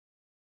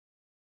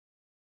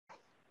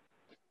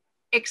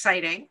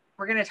exciting.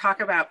 We're going to talk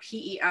about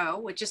PEO,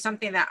 which is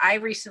something that I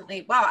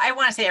recently, well, I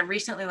want to say I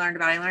recently learned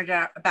about. I learned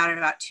about it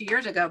about 2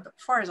 years ago, but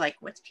before I was like,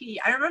 what's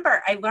PEO? I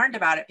remember I learned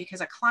about it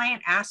because a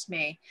client asked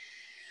me,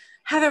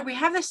 Heather, we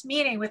have this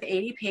meeting with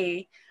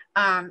ADP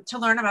to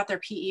learn about their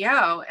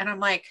PEO. And I'm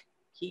like,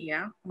 PEO?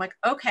 I'm like,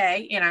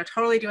 okay,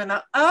 totally doing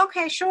the,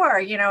 okay, sure.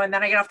 And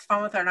then I get off the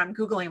phone with her and I'm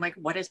Googling, like,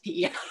 what is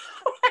PEO?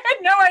 I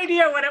had no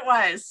idea what it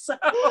was. So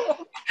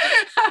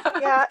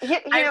yeah,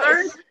 I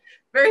learned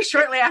very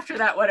shortly after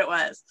that what it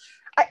was.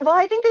 Well,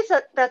 I think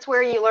that's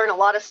where you learn a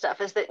lot of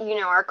stuff is that,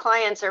 our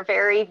clients are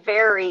very,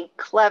 very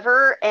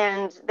clever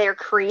and they're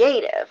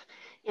creative.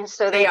 And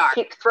so they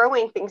keep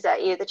throwing things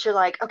at you that you're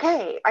like,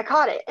 okay, I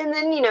caught it. And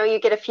then, you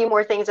get a few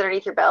more things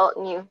underneath your belt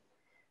and you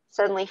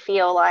suddenly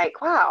feel like,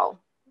 wow,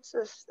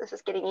 this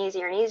is getting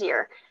easier and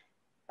easier.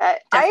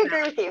 I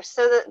agree with you.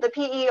 So the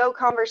PEO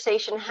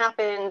conversation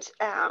happened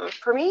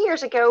for me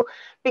years ago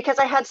because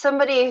I had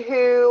somebody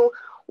who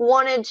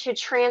wanted to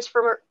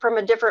transfer from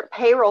a different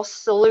payroll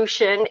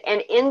solution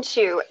and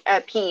into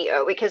a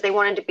PEO because they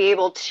wanted to be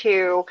able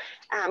to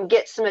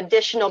get some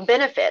additional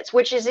benefits,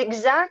 which is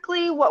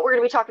exactly what we're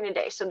going to be talking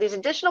today. So these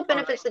additional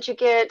benefits that you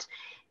get,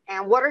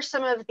 and what are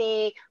some of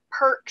the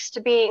perks to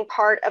being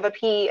part of a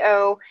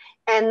PEO,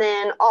 and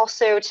then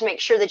also to make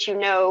sure that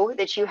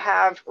that you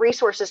have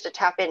resources to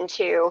tap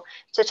into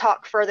to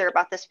talk further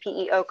about this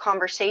PEO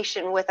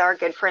conversation with our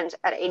good friends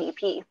at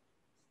ADP.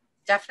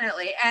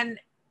 Definitely. And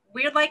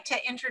we would like to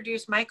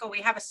introduce Michael.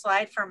 We have a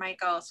slide for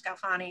Michael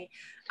Scalfani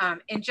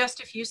in just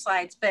a few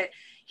slides, but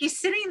he's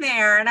sitting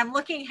there and I'm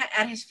looking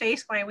at his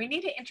face going, we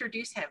need to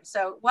introduce him.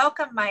 So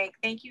welcome, Mike.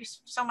 Thank you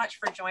so much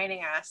for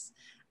joining us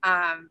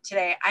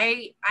today.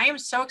 I am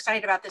so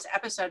excited about this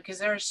episode because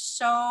there's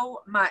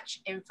so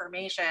much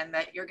information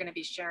that you're going to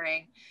be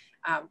sharing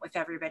with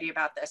everybody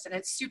about this. And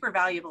it's super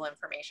valuable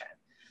information.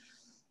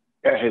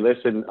 Yeah, hey,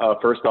 listen,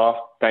 first off,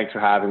 thanks for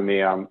having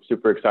me. I'm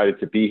super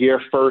excited to be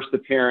here. First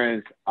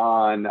appearance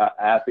on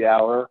Happy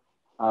Hour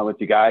with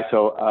you guys.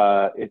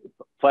 So it's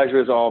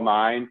pleasure is all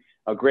mine.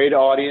 A great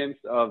audience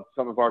of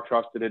some of our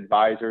trusted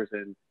advisors.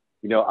 And,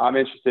 I'm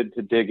interested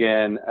to dig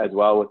in as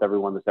well with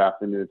everyone this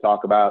afternoon to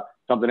talk about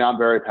something I'm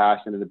very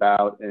passionate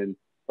about and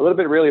a little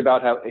bit really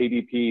about how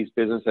ADP's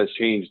business has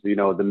changed.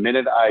 The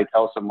minute I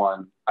tell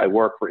someone I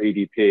work for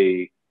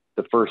ADP,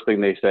 the first thing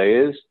they say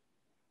is,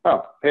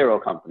 oh, payroll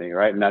company,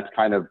 right? And that's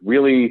kind of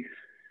really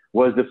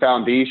was the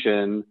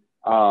foundation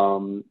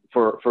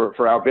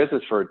for our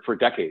business for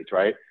decades,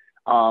 right?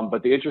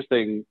 But the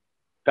interesting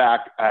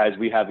fact, as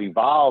we have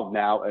evolved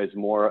now as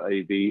more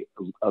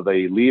of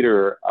a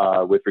leader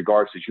with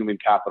regards to human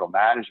capital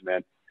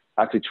management,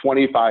 actually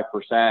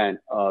 25%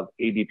 of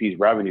ADP's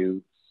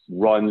revenue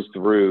runs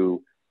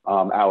through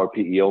our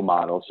PEO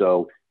model.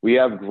 So we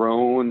have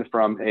grown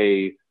from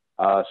a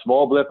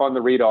small blip on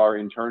the radar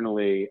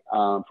internally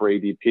for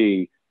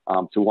ADP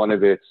to one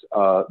of its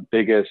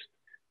biggest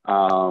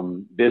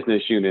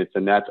business units.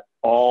 And that's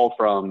all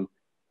from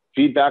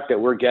feedback that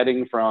we're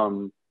getting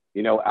from,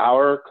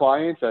 our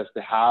clients as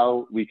to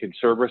how we can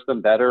service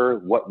them better,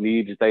 what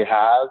needs they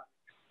have,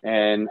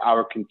 and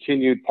our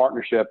continued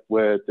partnership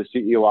with the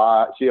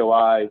COI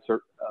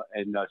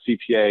and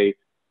CPA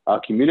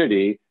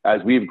community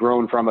as we've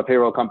grown from a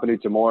payroll company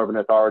to more of an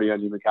authority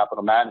on human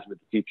capital management.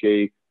 The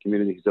CPA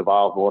community has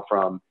evolved more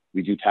from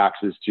we do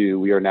taxes to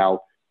we are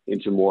now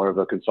into more of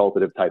a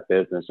consultative type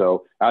business.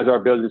 So as our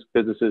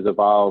businesses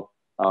evolve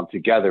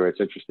together,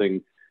 it's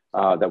interesting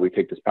that we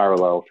take this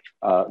parallel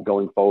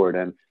going forward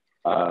and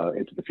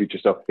into the future.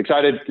 So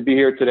excited to be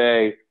here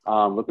today.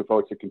 Looking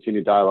forward to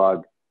continued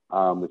dialogue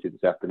with you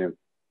this afternoon.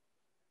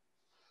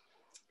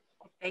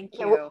 Thank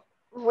you.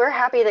 We're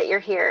happy that you're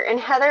here. And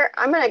Heather,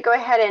 I'm going to go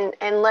ahead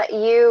and let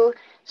you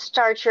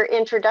start your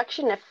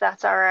introduction if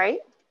that's all right.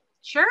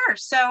 Sure.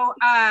 So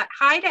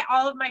hi to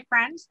all of my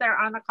friends that are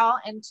on the call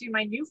and to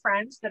my new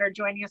friends that are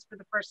joining us for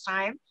the first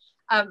time.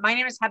 My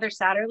name is Heather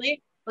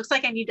Satterley. Looks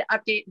like I need to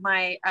update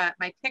my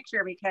my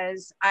picture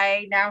because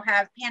I now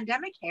have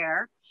pandemic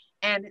hair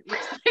and it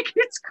looks like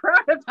it's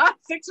grown about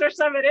 6 or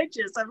 7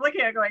 inches. I'm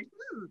looking at it going,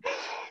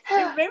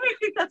 maybe I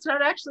think that's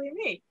not actually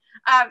me.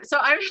 So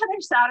I'm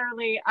Heather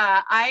Satterley.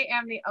 I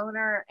am the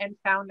owner and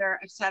founder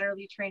of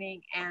Satterley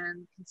Training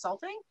and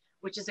Consulting,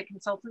 which is a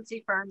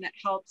consultancy firm that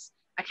helps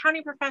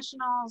accounting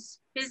professionals,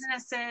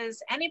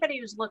 businesses, anybody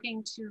who's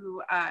looking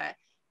to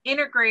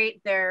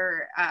integrate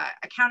their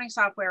accounting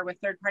software with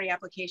third-party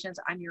applications.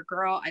 I'm your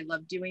girl. I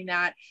love doing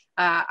that.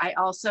 I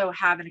also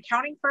have an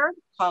accounting firm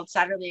called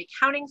Satterley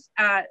Accounting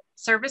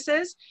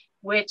Services,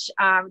 which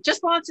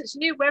just launched its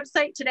new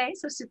website today.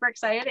 So super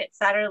excited. It's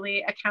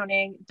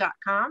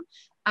satterleyaccounting.com.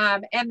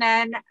 And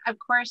then, of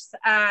course,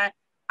 I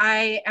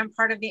am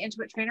part of the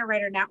Intuit Trainer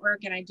Writer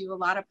Network, and I do a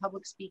lot of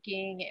public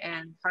speaking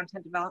and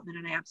content development,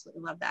 and I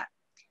absolutely love that.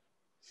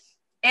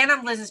 And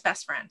I'm Liz's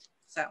best friend.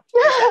 So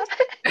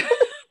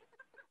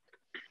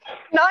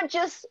not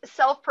just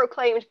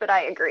self-proclaimed, but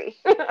I agree.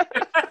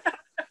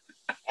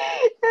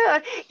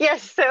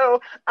 Yes,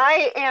 so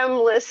I am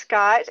Liz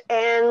Scott,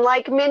 and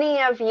like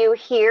many of you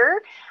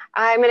here,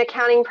 I'm an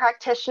accounting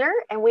practitioner,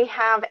 and we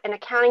have an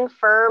accounting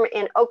firm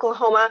in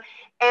Oklahoma,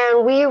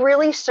 and we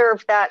really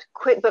serve that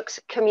QuickBooks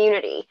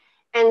community.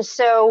 And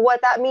so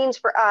what that means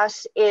for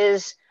us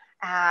is,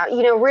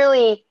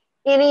 really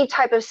any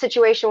type of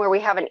situation where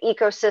we have an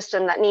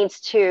ecosystem that needs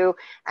to,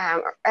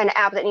 an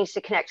app that needs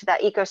to connect to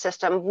that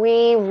ecosystem,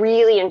 we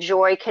really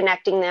enjoy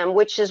connecting them,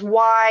 which is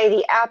why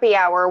the Appy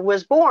Hour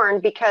was born,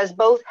 because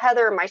both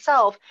Heather and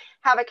myself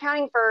have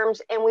accounting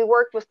firms, and we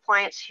worked with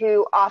clients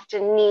who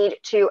often need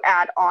to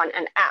add on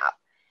an app.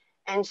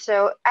 And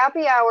so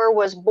Appy Hour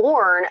was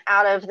born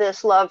out of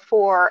this love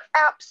for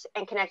apps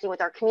and connecting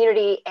with our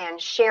community and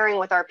sharing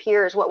with our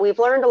peers what we've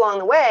learned along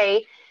the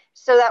way.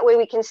 So that way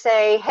we can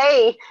say,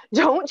 hey,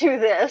 don't do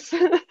this,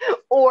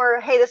 or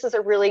hey, this is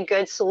a really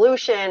good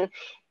solution.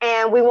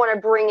 And we want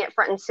to bring it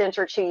front and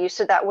center to you,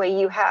 so that way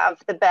you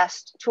have the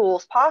best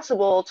tools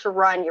possible to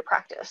run your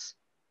practice.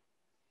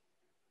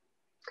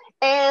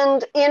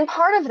 And in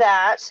part of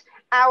that,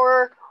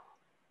 our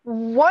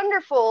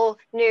wonderful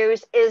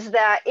news is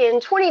that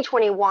in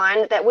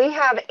 2021 that we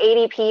have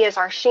ADP as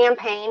our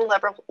Champagne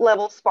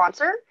level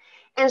sponsor.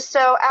 And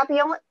so Appy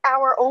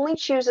Hour only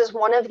chooses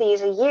one of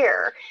these a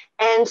year.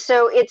 And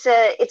so it's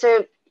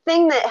a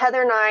thing that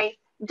Heather and I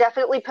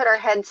definitely put our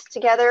heads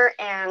together,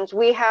 and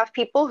we have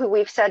people who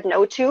we've said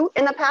no to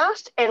in the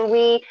past, and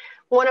we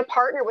want to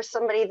partner with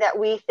somebody that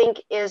we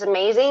think is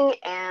amazing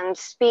and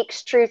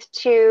speaks truth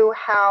to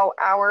how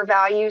our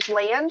values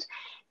land.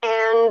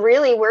 And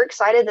really, we're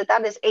excited that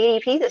that is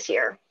ADP this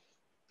year.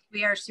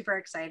 We are super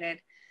excited.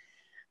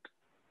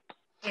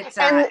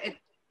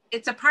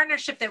 It's a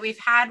partnership that we've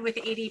had with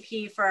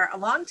ADP for a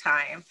long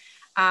time.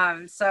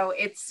 So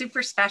it's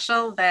super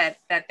special that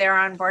they're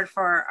on board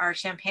for our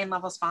Champagne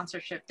level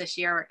sponsorship this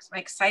year. I'm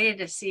excited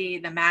to see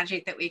the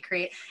magic that we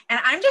create. And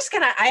I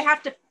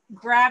have to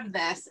grab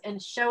this and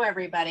show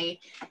everybody,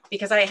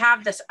 because I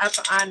have this up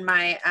on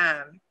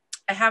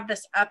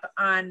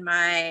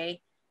my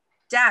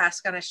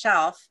desk on a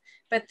shelf.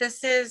 But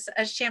this is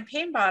a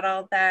champagne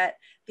bottle that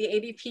the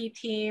ADP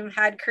team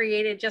had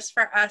created just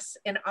for us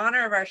in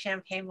honor of our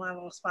Champagne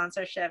level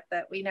sponsorship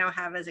that we now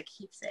have as a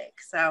keepsake.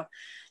 So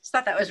just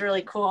thought that was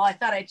really cool. I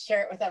thought I'd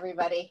share it with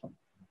everybody.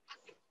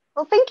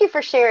 Well, thank you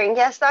for sharing.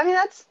 Yes, I mean,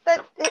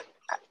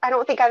 I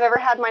don't think I've ever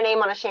had my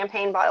name on a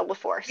champagne bottle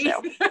before.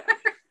 So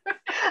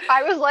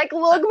I was like,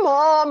 look,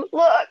 Mom,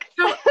 look.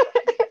 So,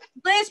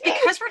 Liz,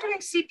 because we're doing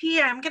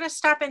CPE, I'm going to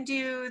stop and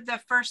do the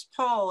first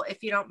poll,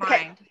 if you don't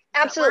mind. Okay,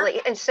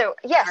 absolutely. And so,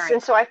 yes, right.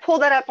 And so I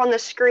pulled that up on the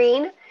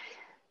screen.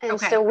 And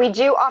so we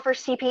do offer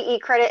CPE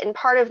credit, and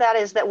part of that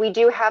is that we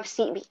do have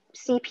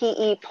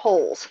CPE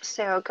polls.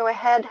 So go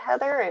ahead,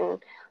 Heather,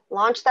 and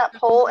launch that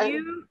poll.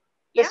 And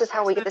this is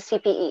how we get the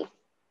CPE.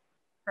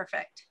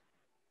 Perfect.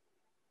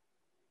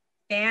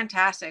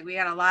 Fantastic. We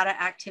got a lot of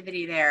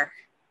activity there.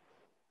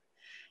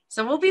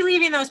 So we'll be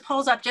leaving those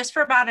polls up just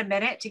for about a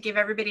minute to give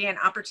everybody an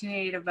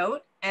opportunity to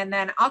vote. And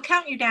then I'll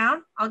count you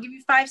down. I'll give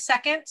you 5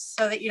 seconds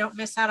so that you don't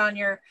miss out on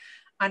your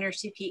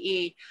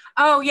CPE.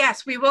 Oh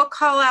yes, we will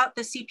call out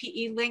the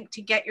CPE link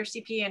to get your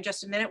CPE in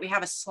just a minute. We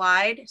have a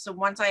slide. So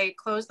once I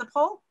close the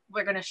poll,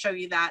 we're going to show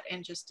you that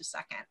in just a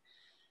second.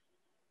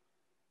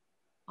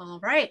 All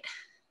right.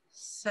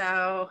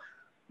 So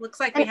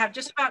looks like we have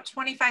just about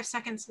 25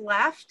 seconds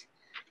left.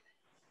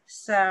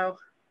 So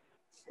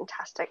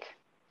fantastic.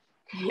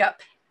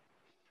 Yep.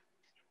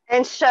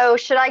 And so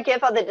should I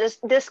give the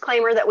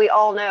disclaimer that we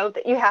all know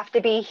that you have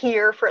to be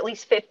here for at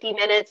least 50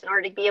 minutes in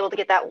order to be able to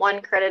get that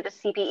 1 credit of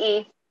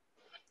CPE?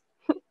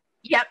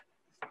 Yep.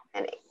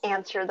 And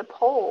answer the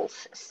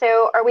polls.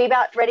 So are we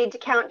about ready to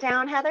count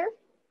down, Heather?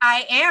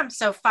 I am.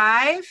 So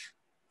 5,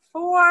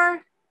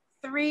 4,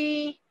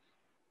 3,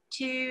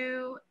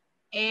 2,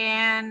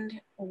 and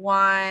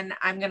 1.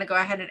 I'm going to go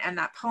ahead and end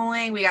that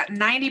polling. We got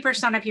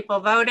 90% of people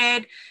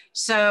voted.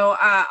 So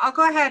I'll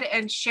go ahead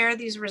and share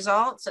these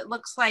results. It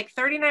looks like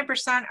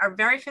 39% are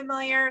very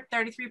familiar,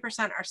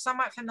 33% are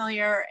somewhat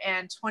familiar,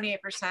 and 28%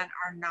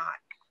 are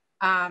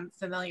not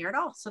familiar at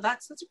all. So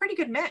that's a pretty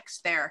good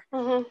mix there.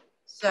 Mm-hmm.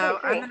 So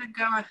I'm going to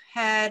go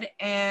ahead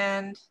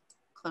and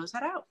close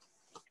that out.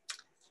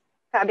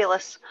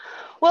 Fabulous.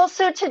 Well,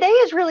 so today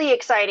is really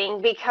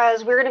exciting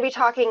because we're going to be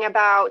talking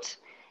about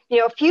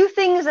a few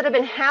things that have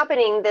been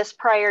happening this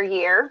prior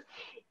year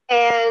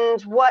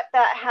and what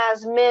that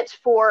has meant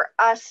for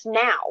us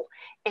now.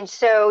 And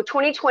so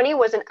 2020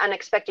 was an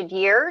unexpected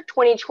year.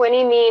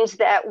 2020 means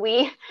that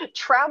we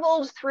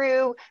traveled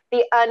through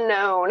the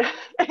unknown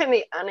and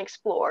the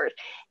unexplored.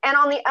 And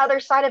on the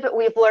other side of it,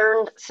 we've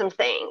learned some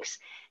things.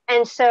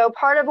 And so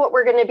part of what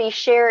we're going to be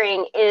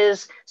sharing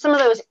is some of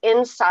those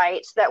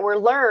insights that were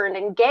learned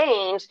and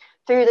gained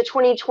through the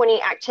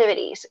 2020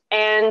 activities.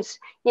 And,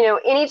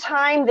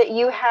 anytime that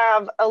you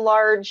have a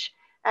large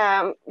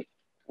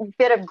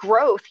bit of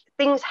growth,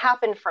 things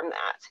happen from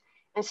that.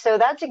 And so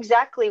that's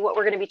exactly what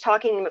we're going to be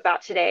talking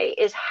about today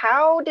is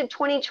how did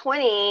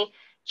 2020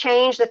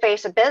 change the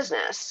face of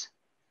business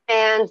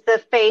and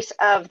the face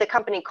of the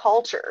company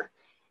culture?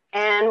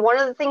 And one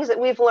of the things that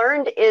we've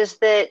learned is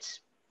that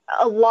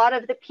a lot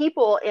of the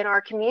people in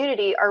our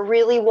community are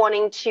really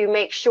wanting to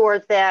make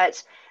sure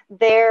that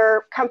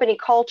their company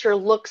culture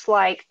looks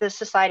like the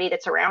society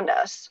that's around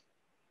us.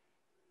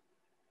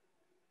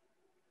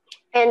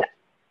 And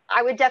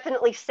I would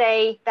definitely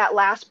say that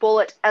last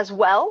bullet as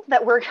well,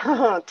 that we're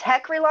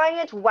tech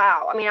reliant.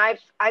 Wow. I mean,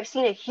 I've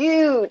seen a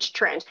huge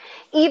trend.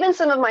 Even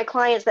some of my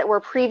clients that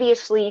were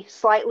previously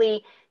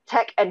slightly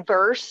tech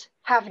adverse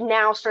have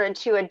now started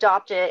to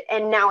adopt it,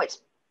 and now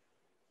it's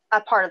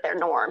a part of their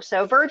norm.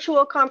 So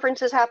virtual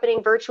conferences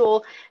happening,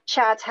 virtual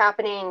chats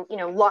happening,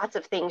 lots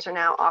of things are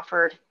now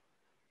offered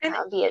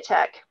via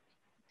tech.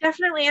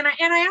 Definitely. And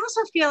I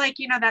also feel like,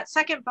 that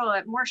second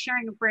bullet, more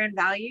sharing of brand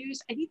values,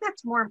 I think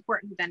that's more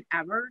important than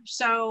ever.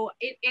 So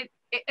it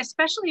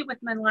especially with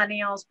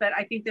millennials, but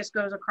I think this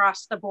goes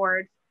across the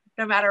board,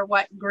 no matter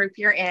what group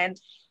you're in,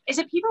 is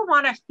that people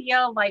want to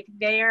feel like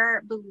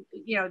their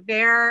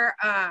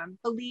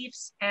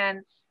beliefs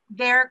and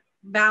their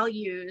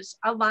values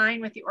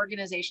align with the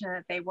organization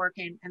that they work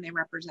in and they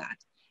represent.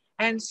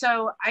 And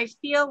so I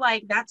feel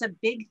like that's a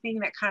big thing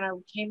that kind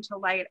of came to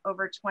light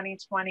over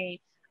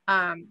 2020.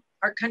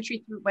 Our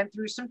country went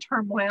through some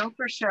turmoil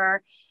for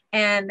sure.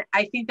 And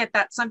I think that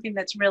that's something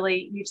that's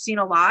really, we've seen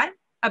a lot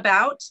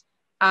about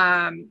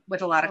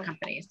with a lot of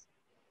companies.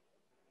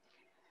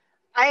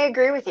 I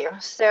agree with you.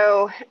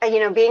 So,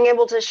 being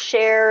able to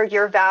share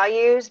your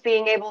values,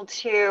 being able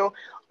to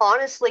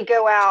honestly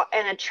go out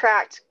and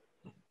attract,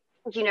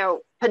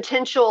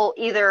 potential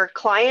either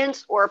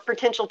clients or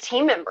potential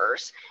team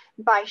members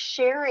by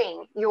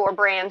sharing your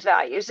brand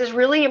values is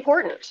really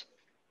important.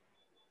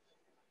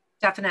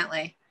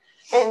 Definitely.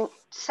 And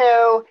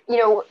so,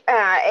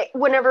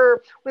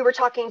 whenever we were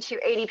talking to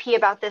ADP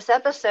about this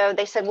episode,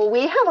 they said, well,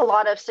 we have a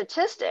lot of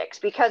statistics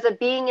because of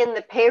being in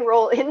the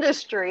payroll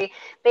industry.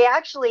 They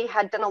actually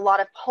had done a lot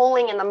of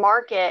polling in the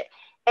market.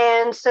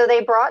 And so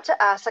they brought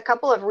to us a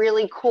couple of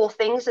really cool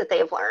things that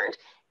they've learned.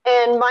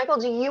 And Michael,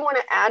 do you want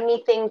to add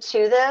anything to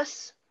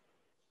this?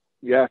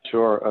 Yeah,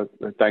 sure.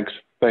 Thanks.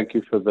 Thank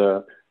you for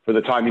the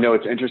time.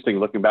 It's interesting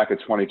looking back at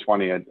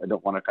 2020. I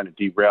don't want to kind of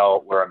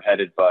derail where I'm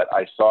headed, but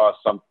I saw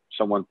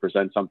someone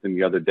present something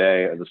the other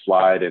day as a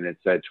slide, and it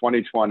said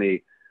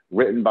 2020,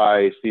 written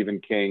by Stephen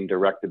King,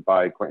 directed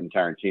by Quentin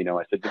Tarantino.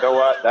 I said, you know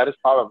what? That is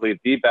probably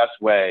the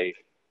best way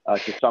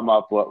to sum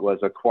up what was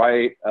a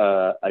quite,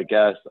 I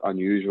guess,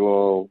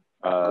 unusual,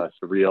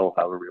 surreal,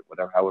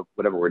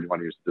 whatever word you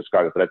want to use to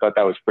describe it. But I thought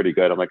that was pretty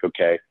good. I'm like,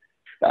 okay,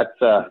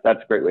 that's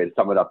a great way to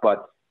sum it up.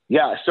 But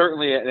yeah,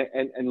 certainly.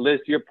 And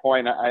Liz, to your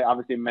point, I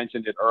obviously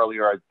mentioned it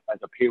earlier as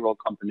a payroll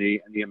company,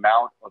 and the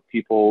amount of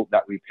people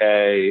that we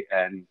pay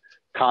and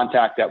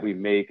contact that we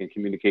make and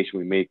communication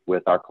we make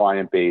with our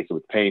client base,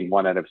 with paying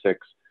 1 out of 6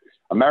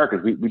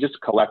 Americans, we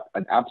just collect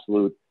an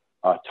absolute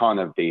ton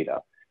of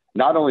data.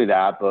 Not only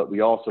that, but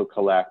we also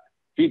collect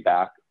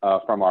feedback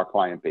from our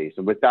client base.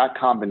 And with that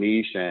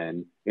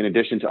combination, in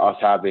addition to us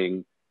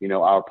having,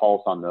 our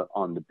pulse on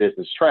the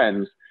business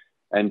trends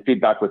and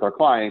feedback with our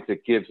clients,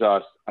 it gives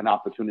us an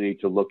opportunity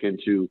to look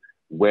into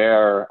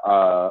where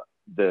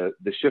the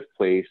shift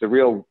place, the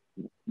real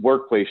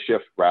workplace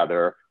shift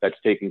rather, that's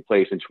taking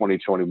place in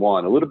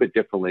 2021, a little bit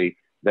differently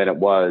than it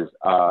was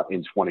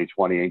in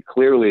 2020. And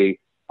clearly,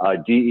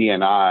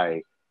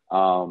 DE&I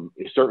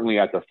is certainly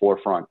at the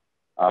forefront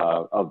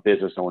of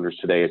business owners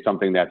today. It's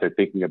something that they're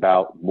thinking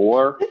about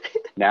more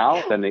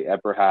now than they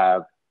ever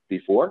have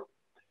before.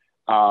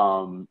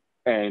 And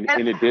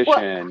in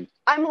addition,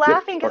 I'm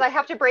laughing because I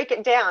have to break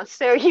it down.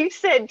 So you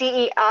said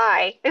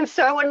DEI, and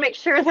so I want to make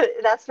sure that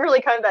that's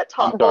really kind of that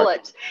top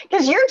bullet,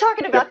 because you're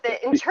talking about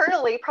that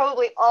internally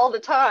probably all the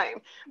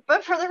time,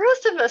 but for the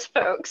rest of us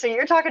folks, so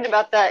you're talking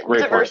about that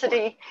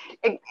diversity,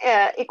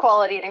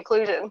 equality, and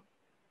inclusion.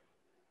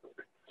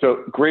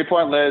 So great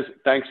point, Liz.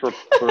 Thanks for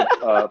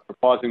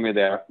pausing me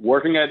there.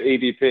 Working at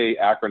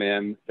ADP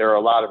acronym, there are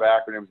a lot of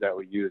acronyms that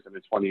we use. In the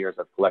 20 years,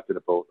 I've collected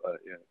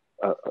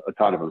a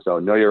ton of them. So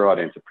know your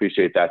audience,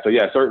 appreciate that. So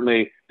yeah,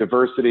 certainly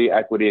diversity,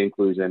 equity,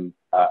 inclusion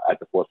at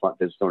the forefront of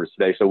business owners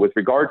today. So with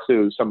regard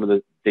to some of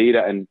the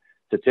data and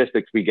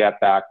statistics we get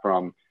back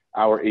from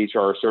our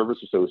HR service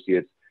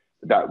associates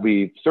that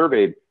we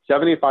surveyed,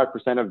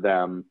 75% of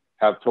them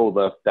have told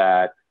us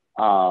that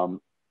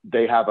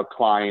they have a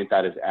client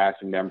that is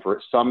asking them for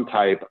some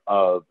type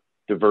of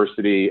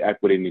diversity,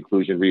 equity, and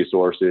inclusion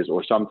resources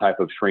or some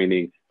type of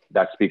training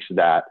that speaks to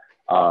that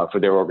for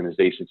their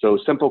organization. So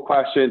simple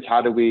questions: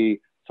 how do we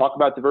talk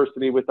about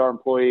diversity with our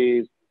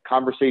employees?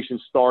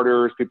 Conversation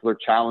starters. People are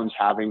challenged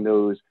having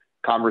those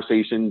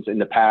conversations in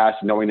the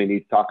past, knowing they need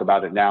to talk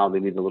about it now. They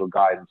need a little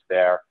guidance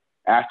there.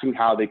 Asking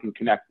how they can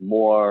connect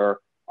more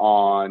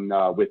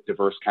on with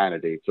diverse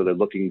candidates. So they're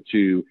looking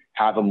to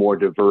have a more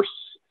diverse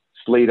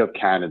slate of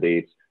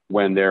candidates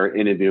when they're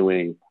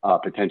interviewing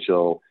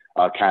potential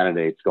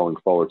candidates going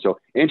forward. So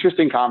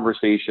interesting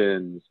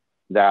conversations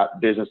that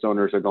business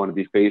owners are going to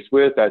be faced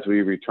with as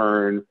we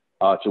return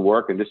to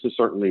work. And this is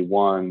certainly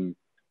one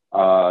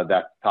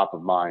that's top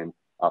of mind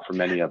for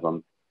many of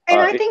them.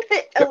 And I think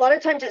that a lot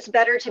of times it's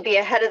better to be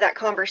ahead of that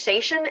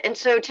conversation. And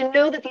so to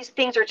know that these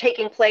things are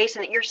taking place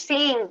and that you're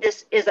seeing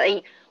this is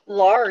a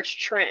large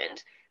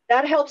trend,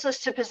 that helps us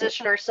to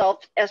position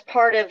ourselves as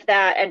part of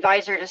that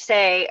advisor to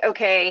say,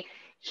 okay,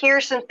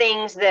 here's some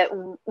things that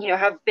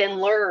have been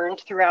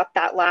learned throughout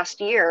that last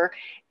year.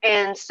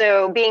 And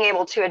so being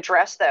able to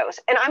address those.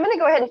 And I'm going to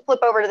go ahead and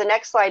flip over to the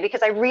next slide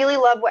because I really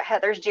love what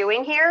Heather's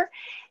doing here.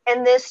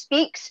 And this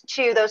speaks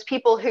to those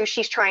people who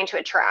she's trying to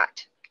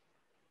attract.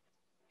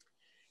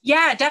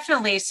 Yeah,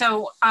 definitely.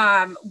 So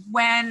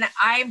when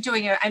I'm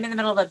in the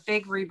middle of a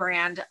big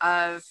rebrand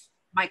of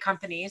my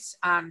companies.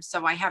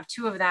 So I have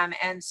 2 of them.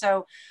 And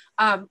so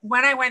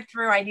when I went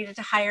through, I needed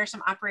to hire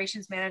some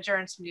operations manager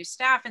and some new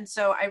staff. And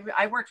so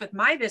I worked with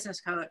my business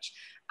coach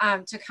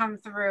to come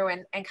through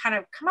and kind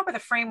of come up with a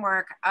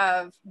framework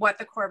of what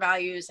the core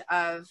values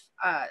of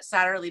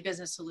Satterley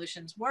Business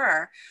Solutions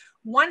were.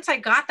 Once I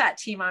got that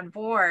team on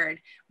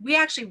board, we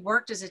actually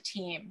worked as a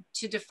team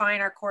to define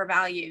our core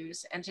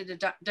values and to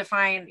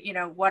define,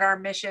 what our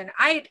mission.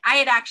 I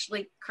had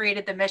actually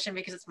created the mission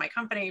because it's my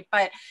company,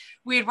 but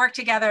we had worked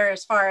together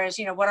as far as,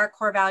 what our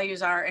core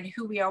values are and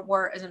who we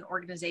were as an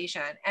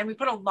organization. And we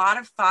put a lot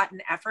of thought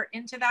and effort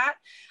into that,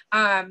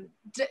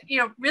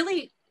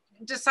 really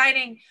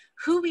deciding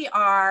who we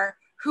are,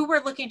 who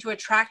we're looking to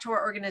attract to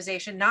our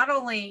organization, not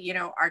only,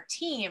 our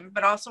team,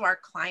 but also our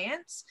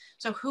clients.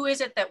 So who is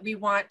it that we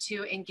want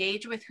to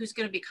engage with, who's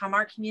going to become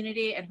our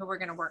community, and who we're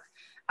going to work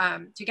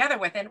together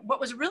with. And what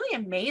was really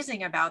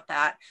amazing about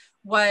that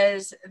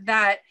was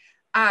that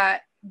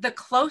the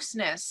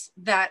closeness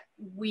that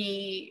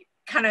we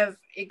kind of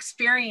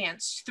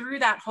experienced through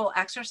that whole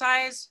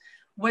exercise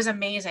was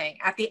amazing.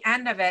 At the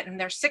end of it, and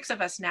there's 6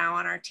 of us now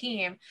on our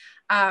team,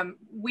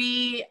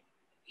 we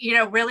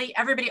really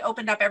everybody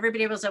opened up,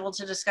 everybody was able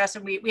to discuss,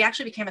 and we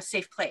actually became a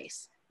safe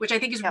place, which I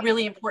think is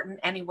really important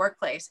in any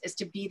workplace, is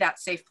to be that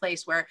safe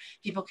place where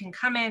people can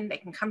come in, they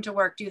can come to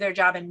work, do their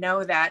job, and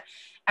know that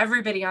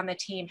everybody on the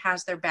team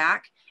has their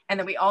back and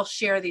that we all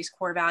share these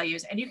core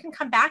values and you can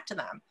come back to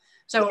them.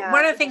 So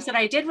one of the things that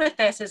I did with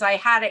this is I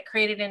had it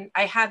created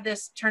I had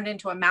this turned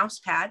into a mouse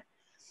pad.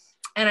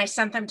 And I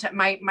sent them to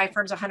my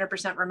firm's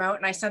 100% remote,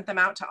 and I sent them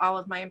out to all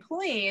of my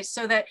employees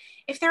so that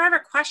if they're ever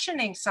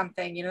questioning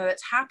something,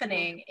 that's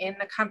happening in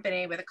the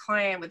company with a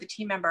client, with a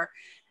team member,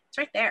 it's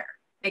right there.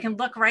 They can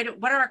look right at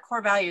what are our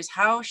core values?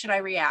 How should I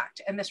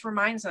react? And this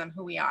reminds them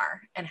who we are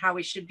and how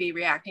we should be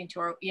reacting to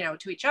our,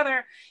 to each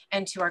other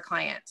and to our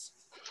clients.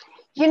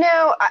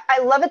 I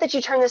love it that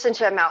you turn this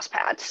into a mouse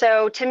pad.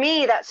 So to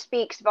me, that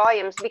speaks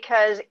volumes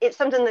because it's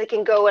something that they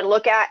can go and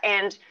look at.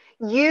 And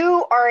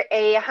you are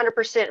a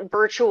 100%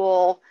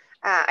 virtual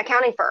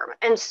accounting firm.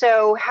 And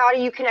so how do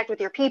you connect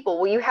with your people?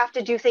 Well, you have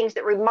to do things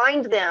that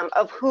remind them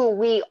of who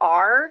we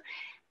are.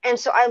 And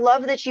so I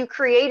love that you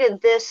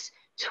created this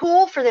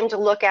tool for them to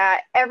look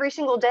at every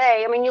single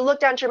day. I mean, you look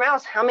down at your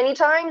mouse how many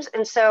times?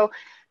 And so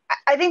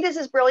I think this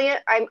is brilliant.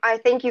 I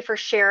thank you for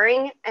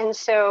sharing. And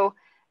so,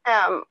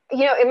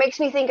 it makes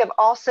me think of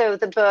also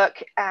the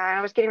book,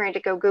 I was getting ready to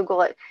go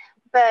Google it,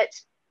 but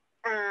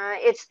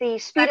it's The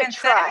Speed of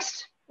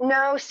Trust.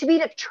 No,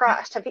 Speed of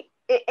Trust. Have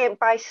you,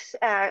 by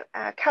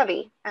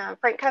Covey,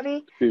 Frank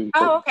Covey.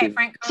 Oh, okay,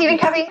 Frank Covey. Stephen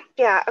Covey.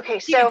 Yeah. Okay.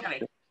 So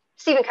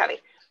Stephen Covey,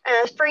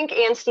 Frank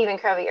and Stephen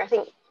Covey. I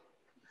think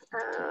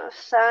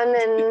son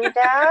and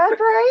dad,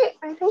 right?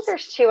 I think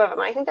there's 2 of them.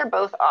 I think they're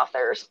both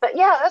authors. But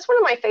yeah, that's one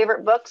of my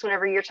favorite books.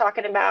 Whenever you're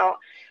talking about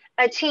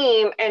a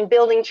team and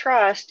building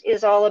trust,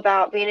 is all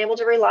about being able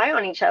to rely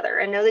on each other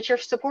and know that you're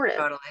supportive.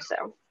 Totally.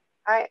 So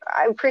I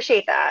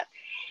appreciate that.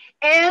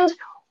 And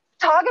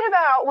talking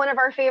about one of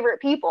our favorite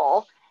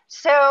people,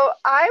 so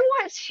I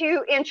want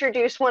to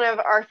introduce one of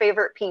our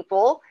favorite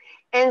people.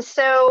 And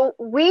so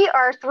we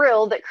are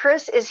thrilled that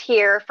Chris is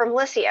here from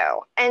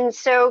Lissio. And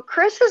so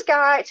Chris has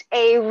got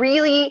a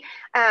really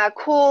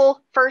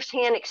cool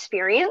firsthand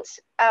experience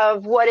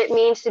of what it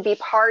means to be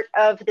part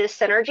of this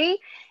synergy.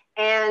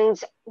 And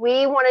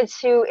we wanted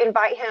to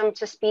invite him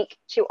to speak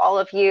to all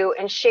of you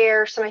and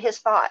share some of his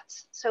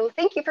thoughts. So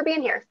thank you for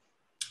being here.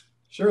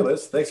 Sure,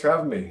 Liz. Thanks for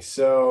having me.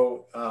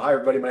 So hi,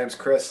 everybody. My name's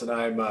Chris, and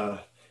I'm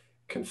a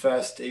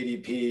confessed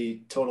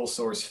ADP Total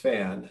Source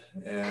fan.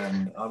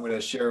 And I'm going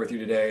to share with you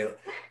today a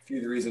few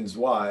of the reasons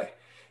why.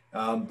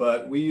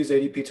 But we use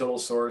ADP Total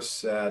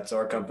Source at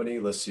our company,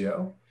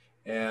 Lissio.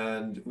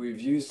 And we've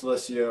used we've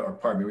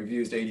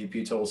used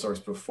ADP Total Source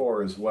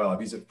before as well.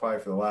 I've used it probably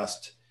for the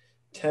last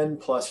 10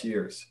 plus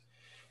years.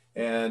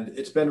 And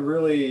it's been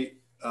really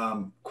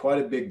quite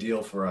a big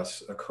deal for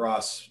us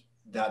across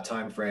that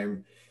time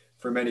frame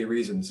for many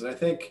reasons. And I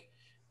think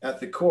at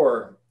the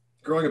core,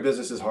 growing a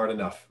business is hard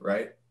enough,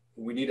 right?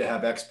 We need to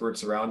have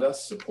experts around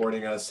us,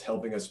 supporting us,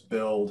 helping us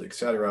build, et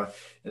cetera,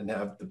 and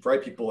have the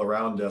right people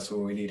around us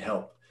when we need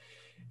help.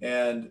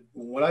 And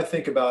when I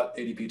think about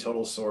ADP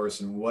Total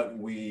Source and what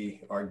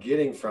we are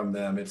getting from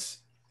them, it's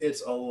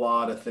a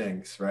lot of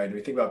things, right?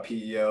 We think about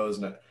PEOs,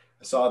 and I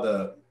saw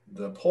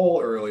the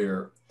poll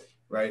earlier,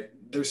 right?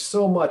 There's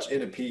so much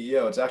in a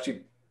PEO. It's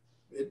actually,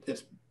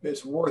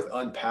 it's worth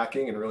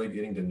unpacking and really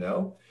getting to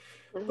know.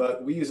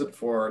 But we use it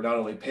for not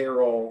only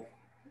payroll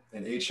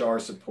and HR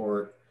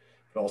support,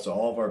 but also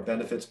all of our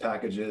benefits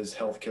packages,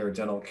 healthcare,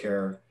 dental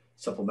care,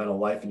 supplemental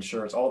life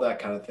insurance, all that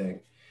kind of thing.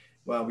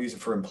 Well, we use it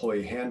for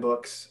employee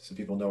handbooks so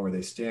people know where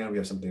they stand. We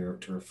have something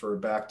to refer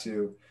back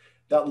to.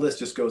 That list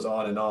just goes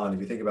on and on if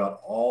you think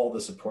about all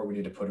the support we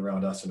need to put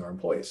around us and our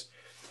employees.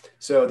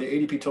 So the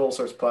ADP Total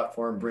Source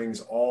platform brings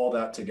all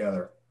that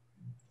together,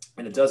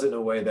 and it does it in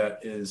a way that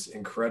is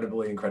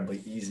incredibly,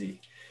 incredibly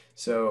easy.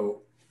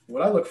 So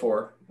what I look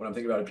for when I'm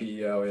thinking about a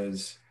PEO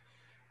is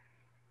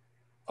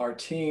our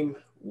team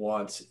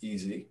wants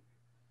easy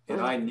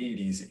and I need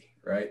easy,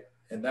 right?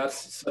 And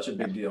that's such a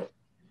big deal.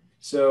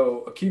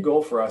 So a key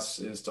goal for us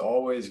is to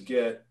always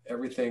get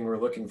everything we're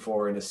looking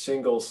for in a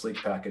single sleek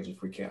package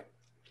if we can.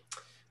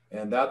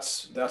 And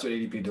that's what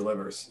ADP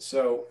delivers.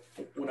 So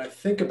when I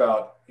think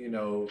about,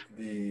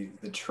 the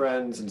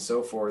trends and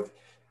so forth,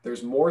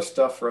 there's more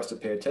stuff for us to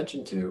pay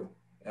attention to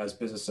as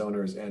business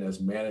owners and as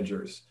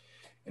managers.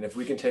 And if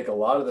we can take a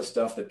lot of the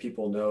stuff that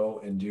people know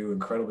and do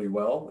incredibly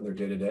well in their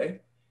day-to-day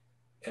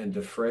and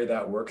defray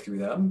that work through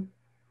them,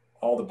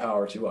 all the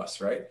power to us,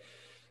 right?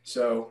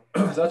 So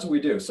that's what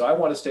we do. So I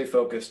want to stay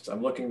focused.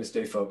 I'm looking to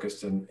stay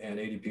focused, and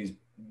ADP's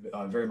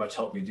very much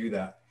helped me do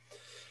that.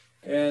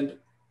 And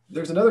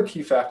there's another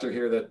key factor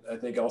here that I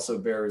think also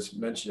bears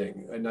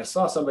mentioning. And I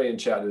saw somebody in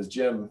chat, it was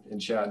Jim in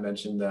chat,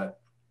 mentioned that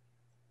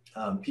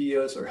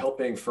PEOs are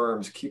helping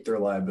firms keep their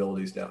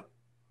liabilities down.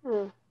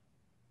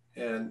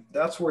 And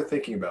that's worth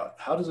thinking about.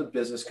 How does a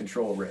business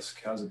control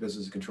risk? How does a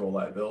business control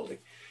liability?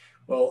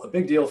 Well, a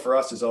big deal for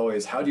us is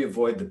always, how do you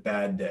avoid the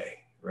bad day,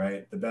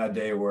 right? The bad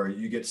day where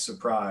you get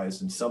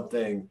surprised and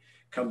something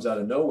comes out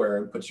of nowhere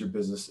and puts your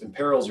business,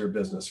 imperils your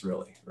business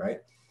really,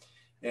 right?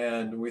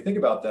 And when we think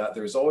about that,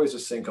 there's always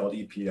this thing called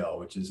EPL,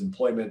 which is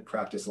employment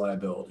practice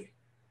liability.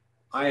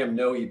 I am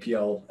no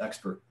EPL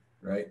expert,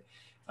 right?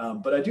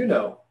 But I do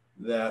know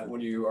that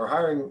when you are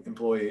hiring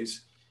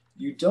employees,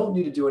 you don't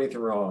need to do anything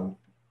wrong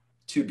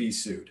to be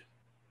sued,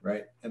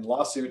 right? And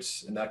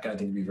lawsuits and that kind of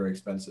thing can be very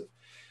expensive.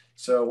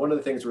 So one of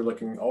the things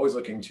we're always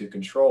looking to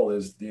control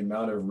is the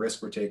amount of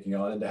risk we're taking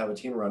on, and to have a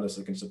team around us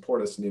that can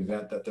support us in the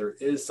event that there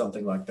is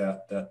something like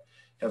that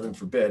heaven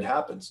forbid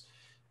happens.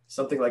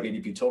 Something like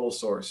ADP Total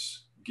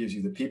Source gives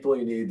you the people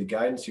you need, the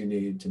guidance you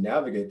need to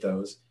navigate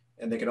those,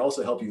 and they can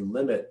also help you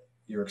limit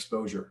your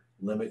exposure,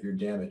 limit your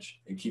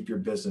damage, and keep your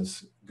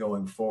business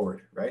going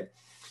forward, right?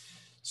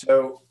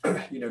 So,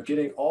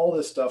 getting all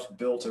this stuff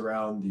built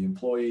around the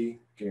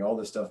employee, getting all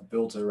this stuff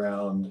built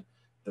around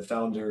the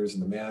founders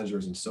and the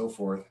managers and so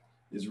forth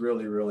is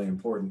really, really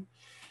important.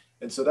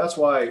 And so that's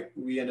why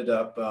we ended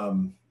up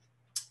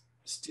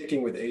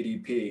sticking with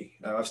ADP.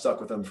 I've stuck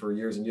with them for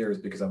years and years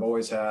because I've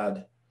always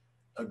had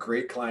a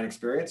great client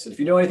experience. And if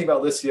you know anything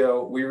about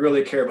Listio, we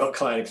really care about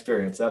client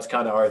experience. That's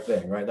kind of our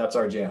thing, right? That's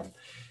our jam.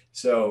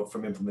 So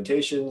from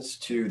implementations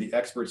to the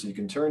experts you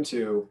can turn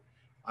to,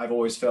 I've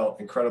always felt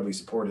incredibly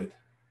supported.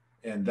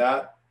 And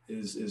that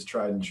is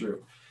tried and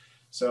true.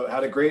 So I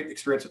had a great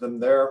experience with them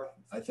there.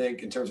 I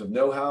think in terms of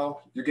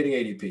know-how, you're getting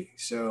ADP.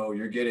 So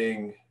you're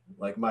getting,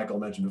 like Michael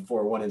mentioned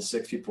before, 1 in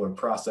 6 people are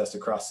processed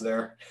across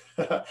their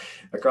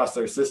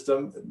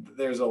system.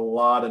 There's a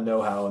lot of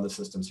know-how in the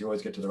system, so you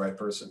always get to the right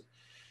person.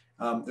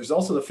 There's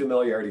also the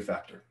familiarity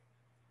factor.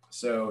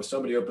 So if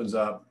somebody opens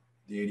up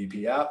the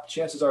ADP app,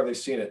 chances are they've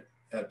seen it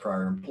at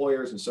prior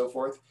employers and so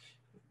forth.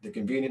 The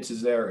convenience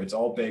is there. It's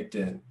all baked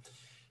in.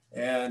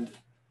 And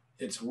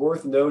it's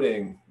worth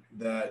noting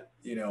that,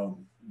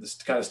 this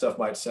kind of stuff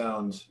might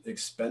sound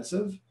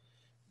expensive,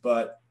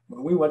 but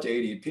when we went to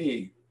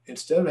ADP,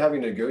 instead of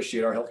having to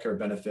negotiate our healthcare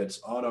benefits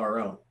on our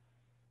own,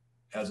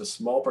 as a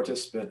small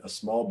participant, a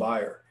small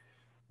buyer,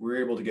 we were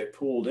able to get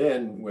pooled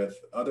in with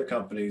other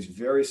companies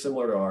very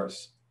similar to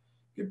ours,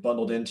 get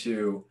bundled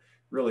into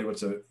really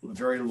what's a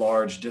very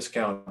large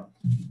discount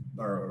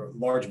or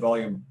large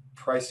volume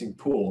pricing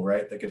pool,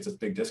 right? That gives us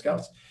big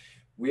discounts.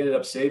 We ended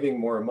up saving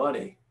more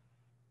money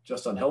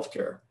just on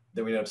healthcare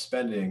than we ended up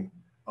spending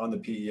on the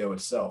PEO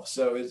itself.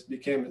 So it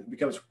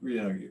becomes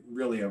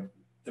really an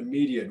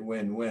immediate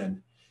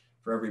win-win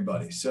for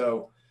everybody.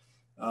 So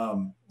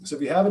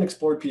if you haven't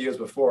explored PEOs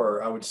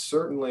before, I would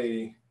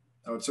certainly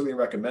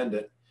recommend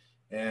it.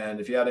 And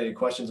if you had any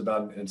questions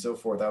about it and so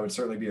forth, I would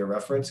certainly be a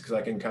reference because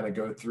I can kind of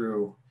go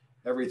through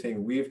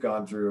everything we've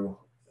gone through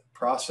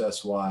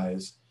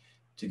process-wise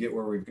to get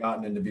where we've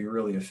gotten and to be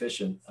really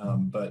efficient.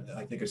 But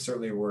I think it's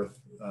certainly worth,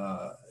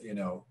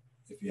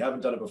 if you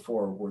haven't done it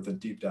before, worth a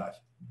deep dive.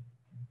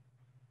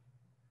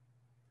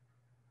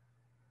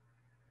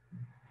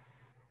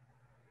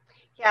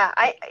 Yeah,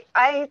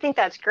 I think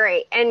that's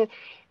great. And,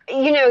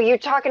 you're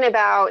talking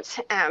about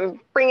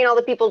bringing all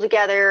the people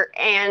together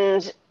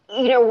and,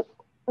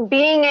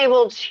 being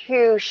able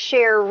to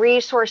share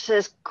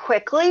resources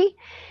quickly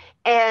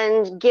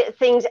and get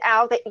things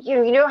out that,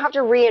 you don't have to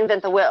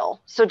reinvent the wheel.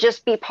 So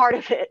just be part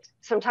of it.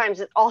 Sometimes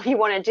it's all you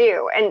want to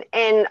do.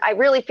 And I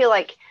really feel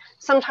like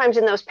sometimes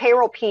in those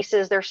payroll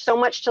pieces, there's so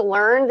much to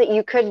learn that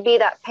you could be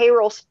that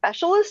payroll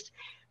specialist,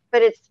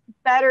 but it's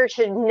better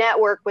to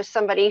network with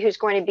somebody who's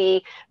going to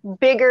be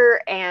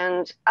bigger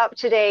and up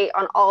to date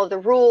on all of the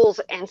rules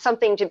and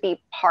something to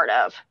be part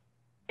of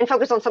and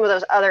focus on some of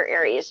those other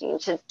areas you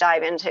need to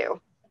dive into.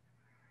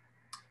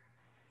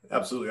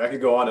 absolutely. I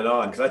could go on and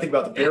on because I think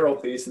about the payroll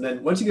piece, and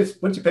then once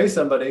you pay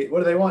somebody, what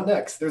do they want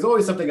next? There's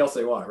always something else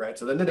they want, right?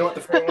 So then they want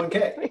the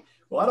 401k.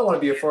 Well, I don't want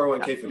to be a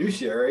 401k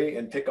fiduciary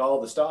and pick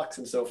all the stocks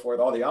and so forth,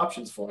 all the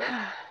options for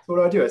them. So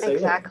what do? I say,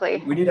 exactly.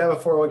 Look, we need to have a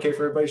 401k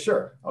for everybody.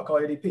 Sure, I'll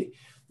call ADP.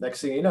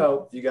 Next thing you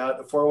know, you got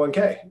a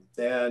 401k,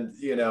 and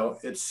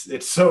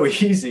it's so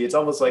easy. It's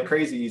almost like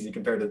crazy easy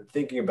compared to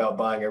thinking about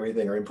buying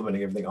everything or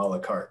implementing everything a la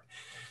carte.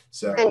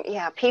 So and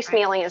yeah,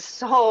 piecemealing is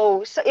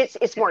so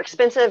it's more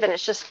expensive, and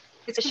it's just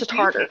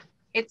harder.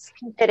 It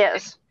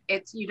is.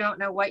 It's you don't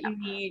know what you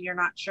need. You're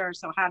not sure.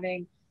 So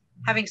having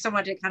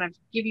someone to kind of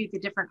give you the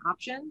different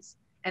options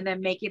and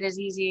then make it as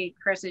easy,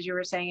 Chris, as you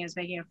were saying, as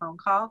making a phone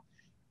call,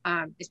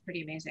 is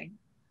pretty amazing,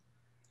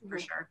 for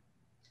sure.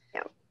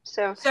 Yeah.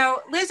 So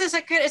Liz, is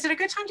it a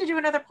good time to do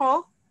another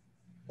poll?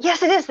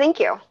 Yes, it is. Thank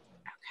you. Okay,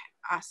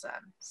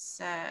 awesome.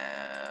 So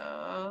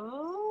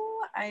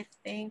I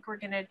think we're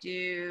gonna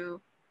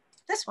do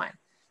this one.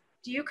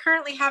 Do you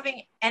currently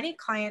having any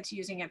clients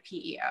using a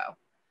PEO?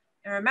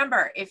 And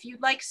remember, if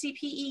you'd like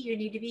CPE, you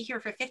need to be here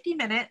for 50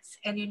 minutes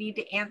and you need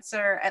to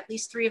answer at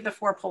least 3 of the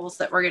 4 polls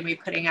that we're going to be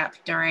putting up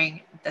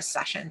during the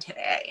session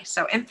today.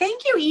 So, and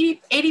thank you,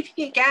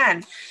 ADP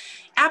again.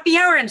 Happy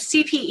hour and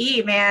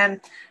CPE,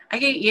 man. I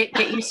get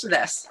used to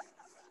this.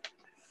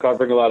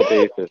 Covering a lot of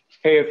bases.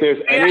 Hey, if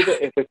there's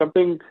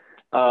something,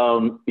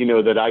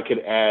 that I could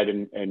add,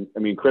 and I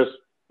mean, Chris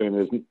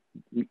is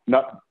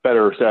not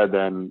better said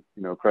than,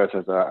 Chris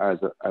as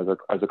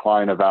a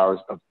client of ours,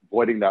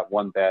 avoiding that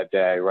one bad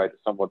day, right?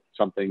 It's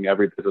something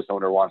every business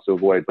owner wants to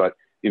avoid, but,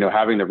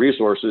 having the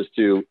resources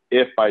to,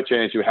 if by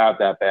chance you have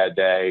that bad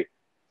day,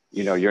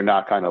 you're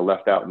not kind of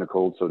left out in the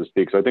cold, so to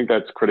speak. So I think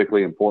that's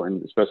critically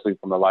important, especially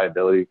from a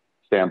liability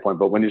standpoint.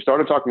 But when you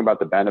started talking about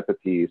the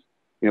benefit piece,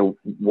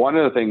 one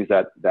of the things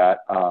that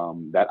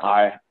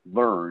I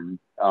learned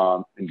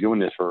in doing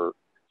this for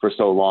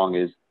so long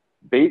is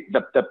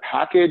the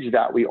package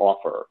that we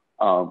offer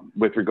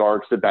with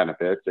regards to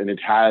benefits, and it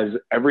has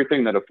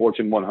everything that a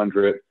Fortune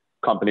 100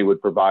 company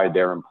would provide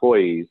their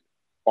employees.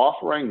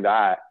 Offering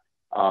that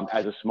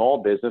as a small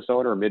business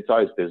owner, a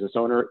mid-sized business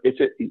owner, I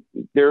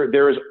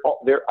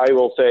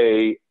will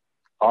say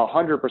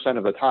 100%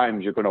 of the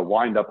times you're going to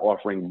wind up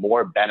offering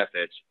more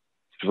benefits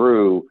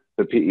through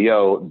the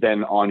PEO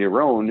than on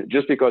your own,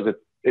 just because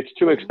it's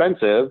too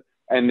expensive.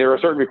 And there are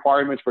certain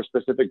requirements for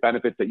specific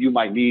benefits that you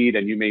might need,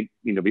 and you may,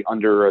 be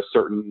under a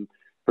certain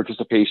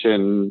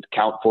participation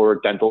count for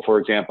dental, for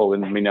example,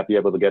 and you may not be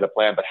able to get a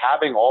plan. But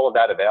having all of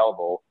that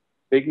available,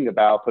 thinking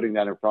about putting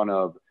that in front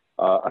of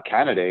a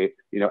candidate,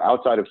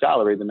 outside of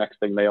salary, the next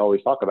thing they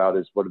always talk about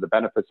is what do the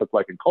benefits look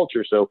like in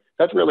culture. So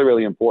that's really,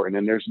 really important.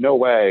 And there's no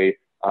way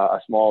a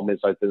small,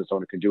 mid-sized business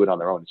owner can do it on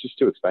their own. It's just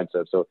too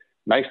expensive. So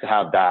nice to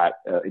have that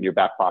in your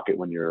back pocket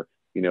when you're,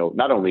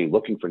 not only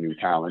looking for new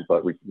talent,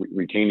 but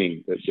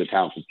retaining the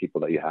talented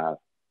people that you have.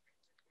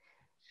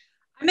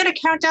 I'm going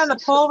to count down the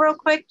poll real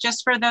quick,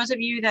 just for those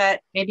of you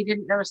that maybe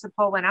didn't notice the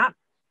poll went up.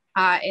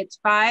 It's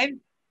 5,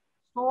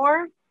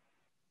 4,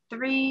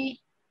 3,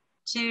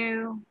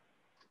 2,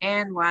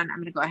 and 1. I'm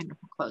going to go ahead and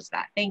close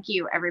that. Thank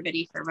you,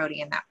 everybody, for voting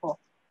in that poll.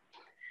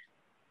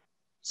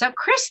 So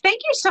Chris,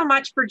 thank you so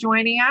much for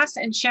joining us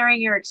and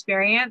sharing your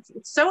experience.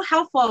 It's so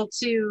helpful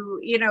to,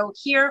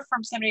 hear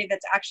from somebody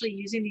that's actually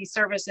using these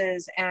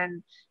services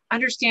and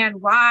understand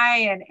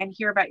why and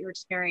hear about your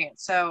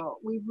experience. So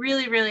we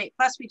really, really,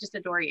 plus we just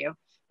adore you.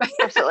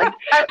 Absolutely.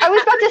 I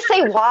was about to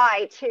say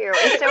why too.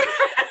 And so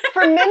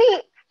for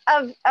many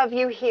of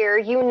you here,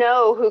 you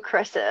know who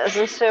Chris is.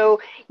 And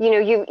so,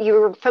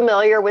 you're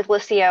familiar with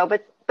Liscio,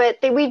 but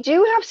we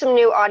do have some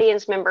new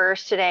audience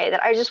members today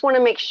that I just want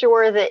to make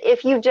sure that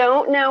if you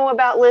don't know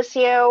about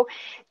Liscio,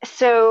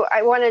 so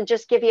I want to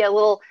just give you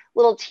a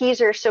little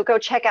teaser. So go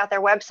check out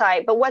their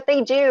website. But what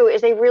they do is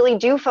they really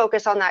do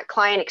focus on that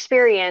client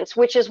experience,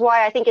 which is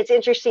why I think it's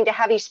interesting to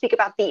have you speak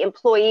about the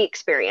employee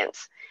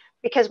experience,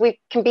 because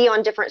we can be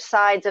on different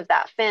sides of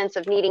that fence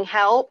of needing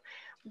help.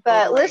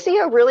 But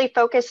Liscio really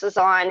focuses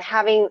on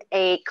having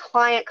a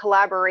client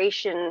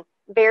collaboration,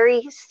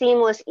 very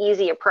seamless,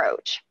 easy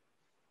approach.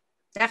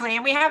 Definitely.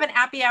 And we have an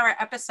Happy Hour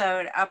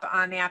episode up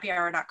on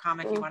thehappyhour.com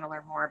if you want to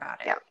learn more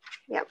about it.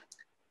 Yep.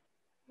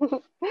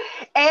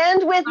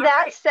 And with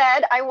that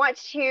said, I want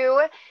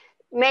to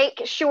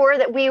make sure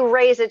that we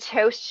raise a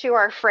toast to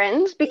our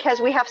friends, because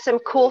we have some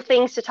cool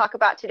things to talk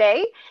about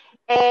today.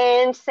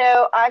 And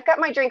so I've got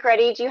my drink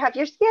ready. Do you have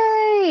yours?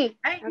 Yay!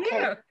 I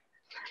do.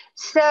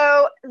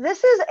 So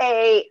this is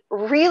a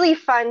really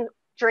fun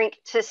drink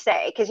to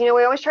say, because, we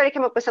always try to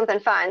come up with something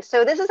fun.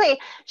 So this is a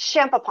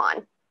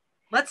champapon.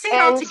 Let's say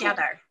it all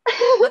together.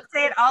 Let's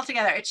say it all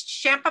together. It's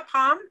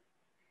champapon.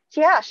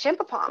 Yeah,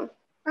 champapon.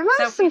 I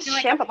want some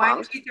champapon.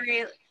 1, 2,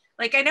 3.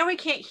 Like, I know we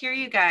can't hear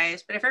you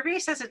guys, but if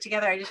everybody says it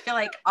together, I just feel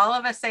like all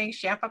of us saying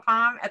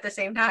champapon at the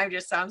same time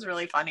just sounds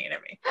really funny to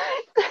me.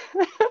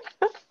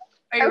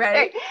 Are you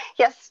ready?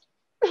 Yes.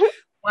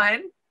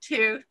 1,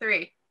 2,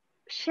 3.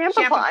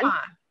 Champapon.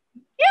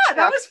 Yeah,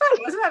 that was fun.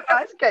 Wasn't that fun?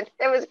 That was good.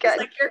 It was good. It's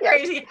like, you're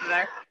crazy in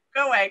there.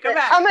 Go away. Go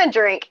back. I'm gonna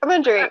drink.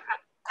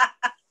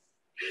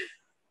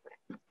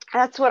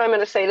 That's what I'm going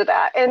to say to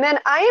that. And then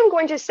I am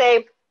going to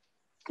say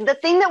the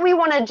thing that we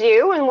want to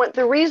do, and what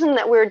the reason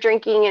that we're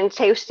drinking and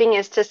toasting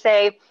is to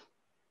say,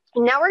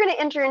 now we're going to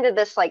enter into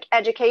this like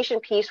education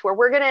piece where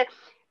we're going to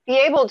be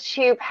able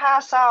to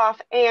pass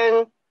off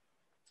and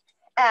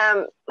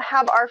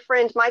have our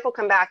friend Michael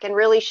come back and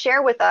really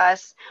share with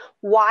us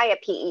why a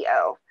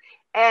PEO.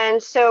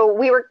 And so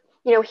we were,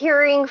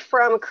 hearing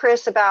from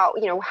Chris about,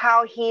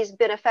 how he's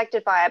been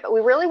affected by it, but we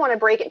really want to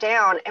break it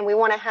down, and we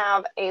want to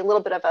have a little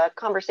bit of a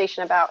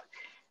conversation about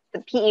the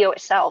PEO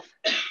itself.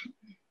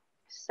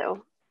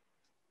 So,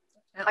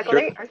 Michael,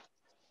 sure.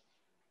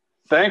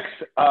 Thanks.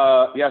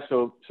 Yeah.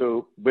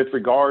 So with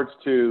regards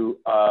to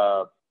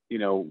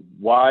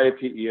why a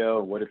PEO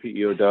and what a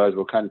PEO does,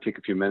 we'll kind of take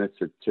a few minutes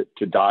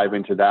to dive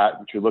into that.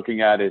 What you're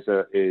looking at is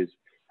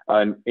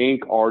an Inc.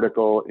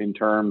 article in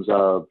terms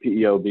of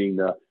PEO being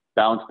the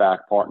bounce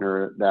back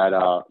partner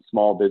that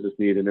small business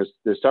need, and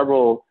there's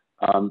several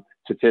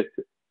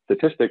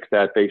statistics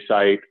that they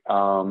cite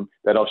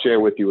that I'll share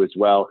with you as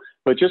well.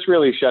 But just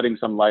really shedding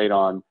some light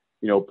on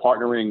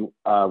partnering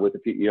with the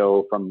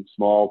PEO from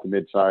small to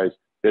mid-sized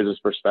business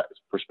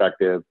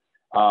perspective.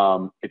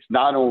 It's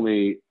not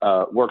only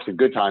works in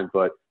good times,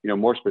 but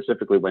more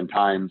specifically when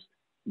times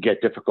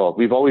get difficult.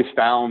 We've always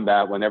found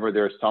that whenever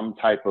there's some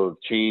type of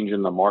change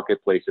in the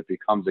marketplace, it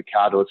becomes a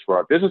catalyst for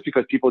our business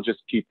because people just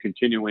keep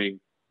continuing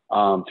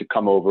to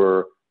come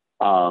over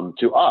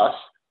to us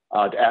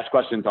to ask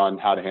questions on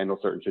how to handle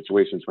certain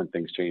situations when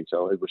things change.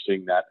 So we're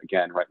seeing that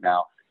again right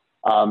now.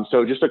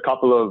 So just a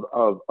couple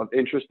of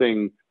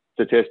interesting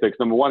statistics.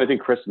 Number one, I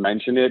think Chris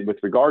mentioned it with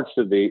regards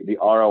to the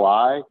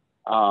ROI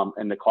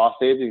and the cost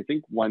savings. I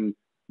think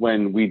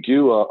when we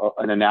do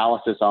an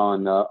analysis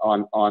on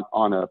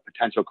a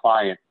potential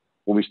client,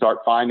 when we start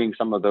finding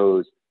some of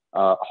those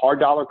hard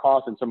dollar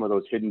costs and some of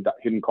those hidden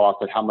costs,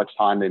 and how much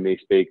time they may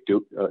take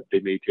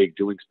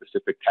doing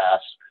specific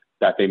tasks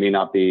that they may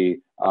not be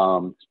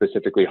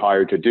specifically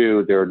hired to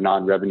do, they're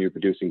non-revenue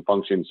producing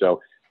functions. So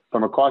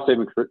from a cost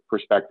saving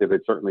perspective,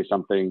 it's certainly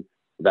something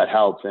that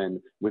helps.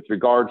 And with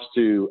regards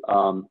to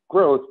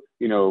growth,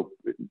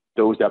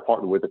 those that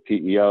partner with a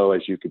PEO,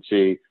 as you can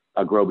see,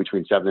 grow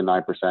between 7 and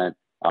 9%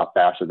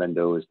 faster than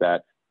those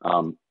that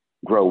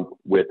grow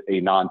with a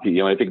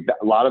non-PEO. And I think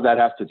a lot of that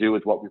has to do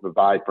with what we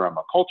provide from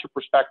a culture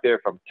perspective,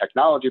 from a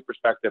technology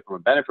perspective, from a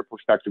benefit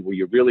perspective, where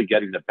you're really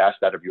getting the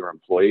best out of your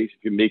employees.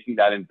 If you're making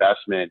that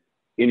investment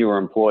in your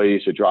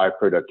employees to drive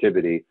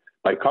productivity,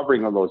 by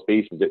covering on those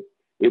bases,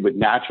 it would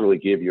naturally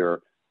give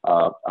your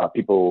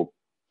people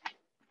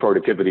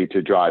productivity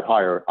to drive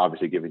higher,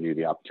 obviously giving you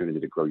the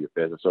opportunity to grow your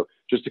business. So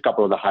just a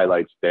couple of the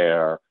highlights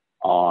there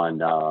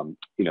on,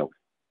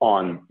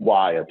 on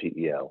why a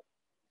PEO.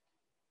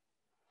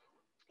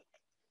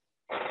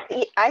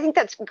 I think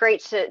that's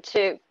great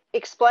to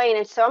explain.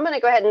 And so I'm going to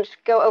go ahead and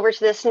go over to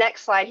this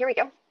next slide. Here we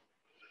go.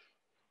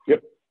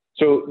 Yep.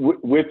 So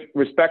with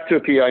respect to a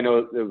PEO, I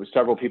know there were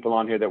several people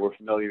on here that were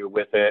familiar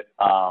with it,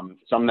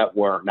 some that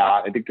were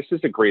not. I think this is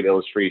a great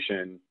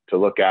illustration to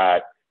look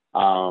at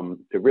to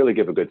really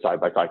give a good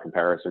side-by-side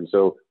comparison.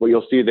 So what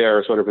you'll see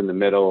there sort of in the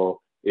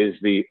middle is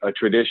a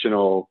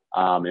traditional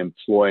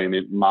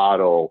employment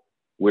model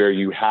where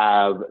you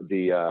have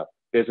the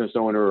business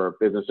owner or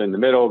business in the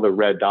middle, the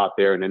red dot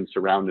there, and then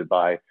surrounded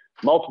by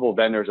multiple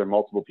vendors or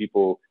multiple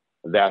people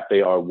that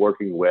they are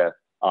working with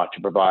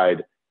to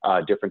provide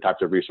different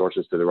types of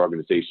resources to their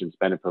organizations: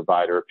 benefit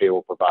provider,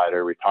 payroll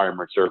provider,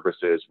 retirement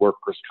services,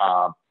 workers'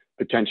 comp,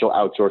 potential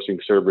outsourcing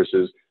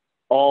services,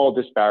 all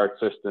disparate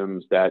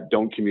systems that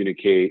don't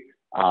communicate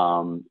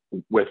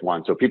with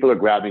one. So people are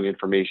grabbing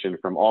information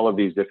from all of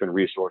these different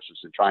resources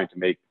and trying to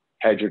make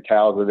heads or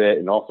tails of it,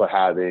 and also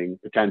having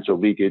potential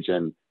leakage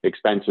and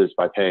expenses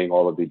by paying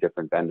all of the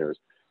different vendors.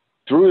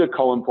 Through the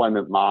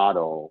co-employment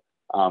model,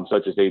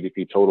 such as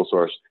ADP Total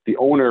Source, the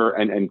owner,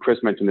 and Chris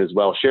mentioned as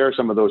well, share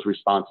some of those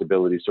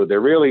responsibilities. So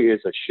there really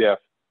is a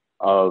shift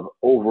of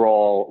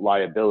overall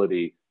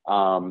liability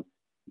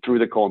through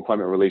the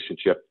co-employment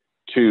relationship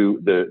to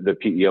the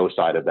PEO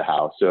side of the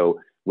house. So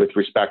with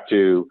respect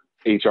to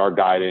HR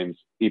guidance,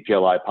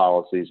 EPLI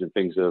policies, and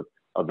things of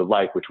the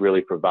like, which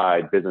really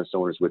provide business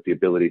owners with the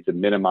ability to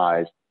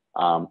minimize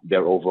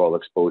their overall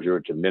exposure,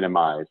 to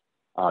minimize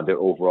their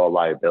overall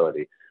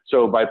liability.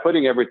 So by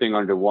putting everything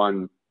under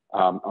one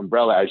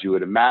umbrella, as you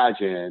would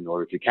imagine,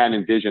 or if you can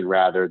envision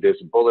rather, this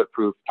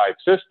bulletproof type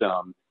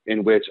system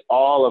in which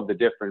all of the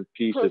different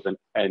pieces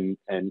and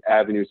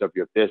avenues of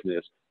your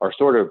business are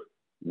sort of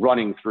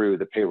running through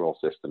the payroll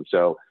system.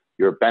 So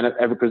your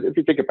benefit, because if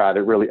you think about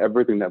it, really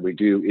everything that we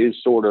do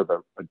is sort of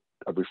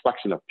a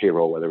reflection of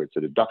payroll, whether it's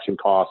a deduction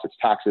cost, it's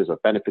taxes, or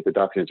benefit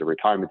deductions, or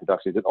retirement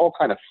deductions. It all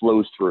kind of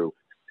flows through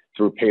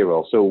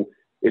payroll. So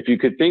if you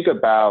could think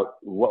about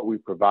what we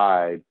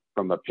provide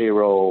from a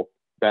payroll,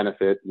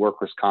 benefit,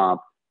 workers' comp,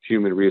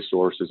 human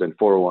resources, and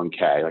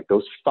 401k, like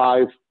those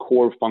 5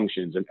 core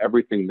functions and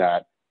everything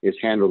that is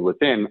handled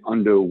within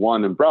under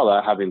one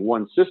umbrella, having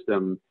one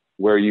system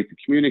where you can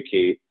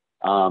communicate,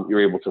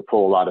 you're able to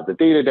pull a lot of the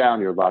data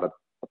down, you're able to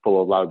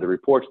pull a lot of the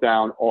reports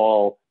down,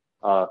 all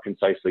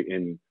concisely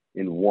in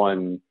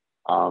one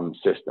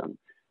system.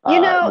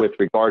 With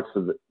regards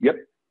to the, yep.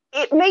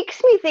 It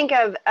makes me think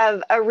of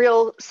a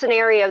real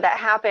scenario that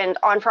happened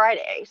on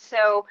Friday.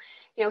 So,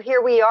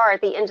 here we are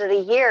at the end of the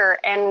year,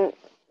 and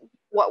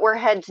what we're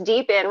heads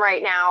deep in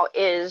right now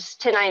is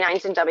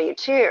 1099s and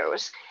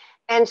W-2s.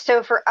 And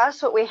so for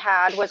us, what we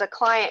had was a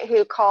client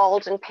who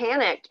called and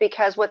panicked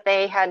because what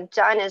they had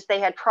done is they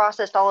had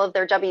processed all of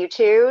their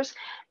W-2s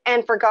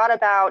and forgot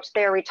about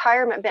their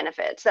retirement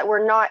benefits that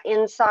were not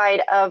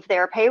inside of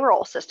their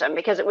payroll system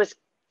because it was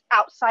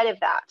outside of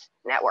that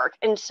network.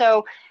 And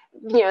so,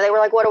 they were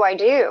like, what do I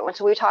do? And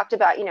so we talked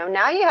about,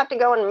 now you have to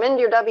go and amend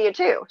your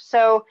W-2.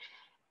 So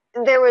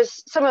there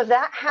was some of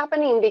that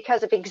happening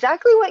because of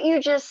exactly what you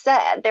just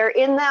said. They're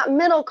in that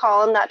middle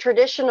column, that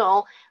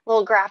traditional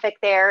little graphic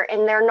there,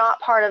 and they're not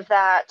part of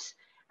that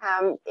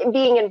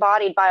being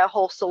embodied by a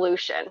whole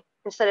solution.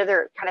 Instead of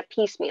they're kind of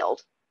piecemealed.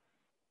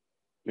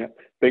 Yeah,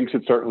 things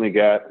could certainly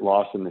get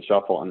lost in the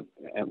shuffle, and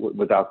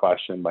without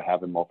question, by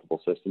having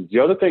multiple systems. The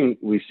other thing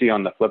we see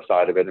on the flip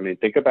side of it, I mean,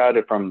 think about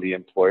it from the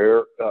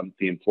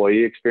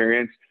employee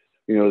experience.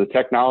 The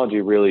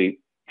technology really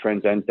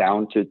transcends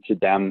down to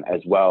them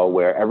as well,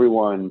 where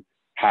everyone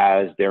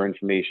has their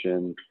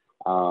information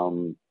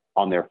on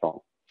their phone.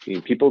 I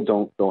mean, people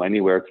don't go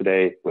anywhere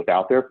today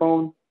without their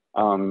phone.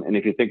 And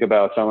if you think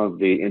about some of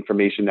the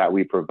information that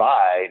we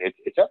provide,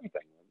 it's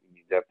everything.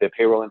 Their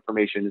payroll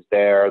information is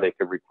there. They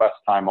can request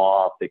time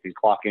off. They can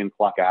clock in,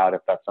 clock out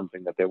if that's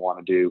something that they want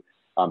to do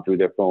through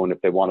their phone. If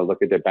they want to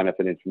look at their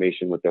benefit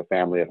information with their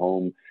family at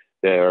home,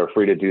 they're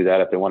free to do that.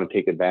 If they want to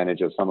take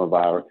advantage of some of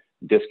our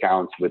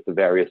discounts with the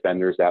various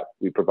vendors that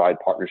we provide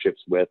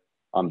partnerships with,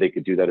 they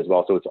could do that as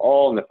well. So it's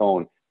all on the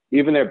phone,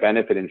 even their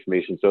benefit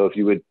information. So if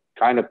you would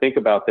kind of think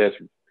about this,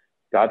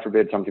 God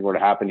forbid something were to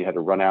happen, you had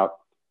to run out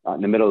in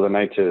the middle of the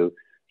night to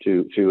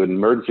an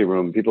emergency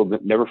room. People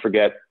never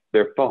forget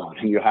their phone,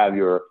 and you have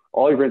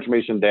all your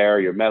information there,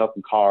 your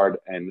medical card,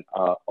 and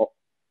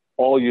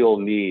all you'll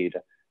need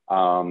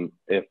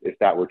if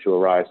that were to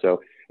arise.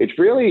 So it's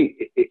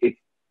really,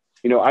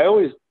 I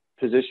always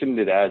positioned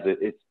it as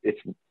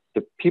it's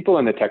the people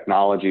and the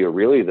technology are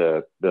really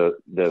the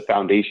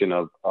foundation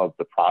of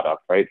the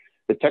product, right?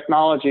 The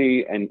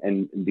technology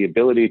and the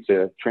ability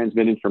to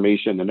transmit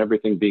information and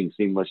everything being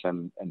seamless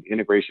and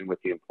integration with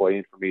the employee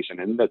information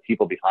and the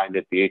people behind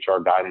it, the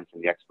HR guidance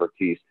and the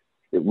expertise,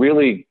 it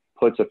really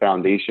puts a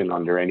foundation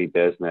under any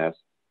business,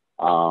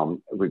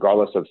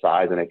 regardless of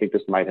size. And I think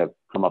this might have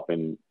come up I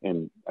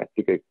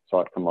think I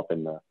saw it come up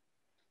in the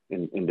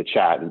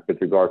chat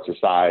with regards to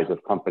size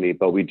of company,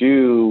 but we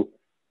do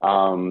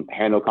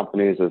handle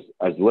companies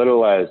as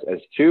little as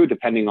 2,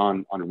 depending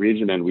on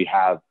region. And we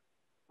have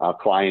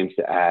clients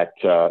at,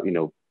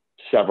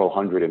 several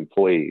hundred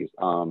employees.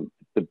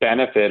 The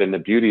benefit and the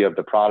beauty of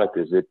the product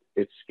is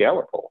it's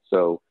scalable.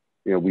 So,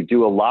 we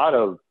do a lot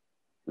of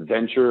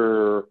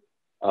venture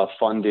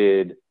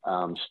funded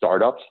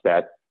startups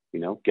that,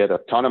 get a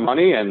ton of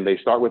money and they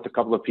start with a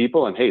couple of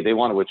people and, hey, they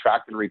want to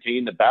attract and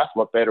retain the best.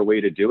 What better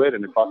way to do it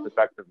in a cost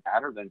effective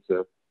manner than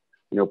to,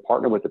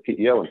 partner with the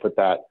PEO and put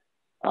that,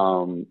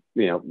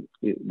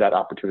 that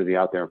opportunity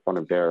out there in front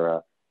of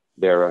their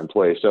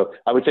employees. So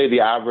I would say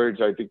the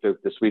average, I think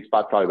the sweet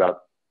spot probably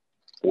about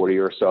 40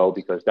 or so,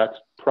 because that's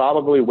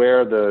probably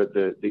where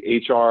the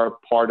HR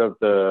part of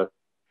the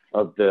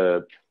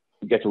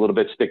gets a little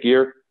bit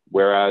stickier.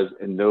 Whereas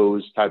in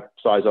those type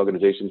size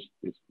organizations,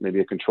 it's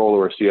maybe a controller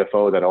or a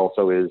CFO that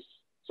also is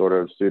sort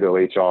of pseudo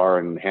HR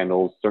and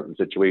handles certain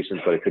situations,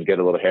 but it could get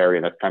a little hairy,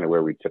 and that's kind of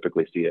where we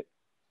typically see it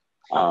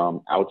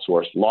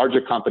outsourced.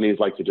 Larger companies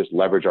like to just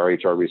leverage our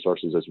HR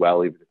resources as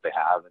well, even if they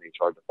have an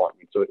HR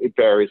department. So it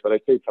varies, but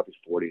I'd say probably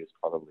 40 is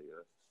probably average.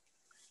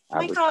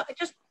 Michael,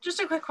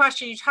 just a quick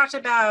question. You talked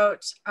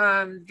about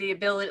the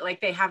ability, like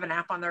they have an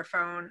app on their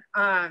phone.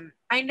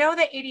 I know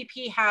that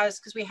ADP has,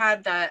 because we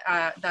had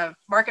the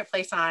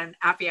marketplace on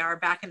Happy Hour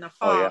back in the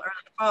fall, early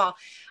fall.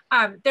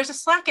 There's a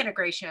Slack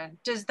integration.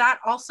 Does that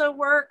also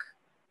work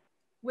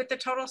with the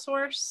Total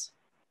Source?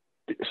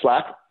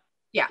 Slack?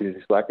 Yeah.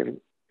 Slack.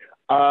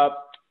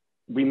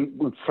 We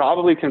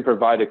probably can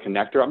provide a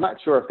connector. I'm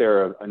not sure if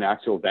they're an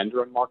actual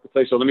vendor on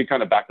Marketplace. So let me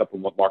kind of back up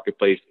on what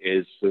Marketplace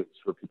is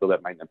for people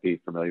that might not be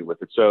familiar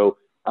with it. So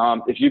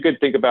if you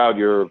could think about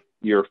your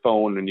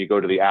phone and you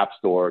go to the App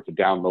Store to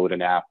download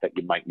an app that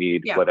you might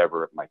need,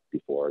 whatever it might be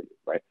for you,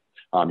 right?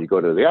 You go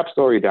to the App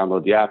Store, you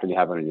download the app, and you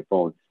have it on your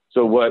phone.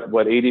 So what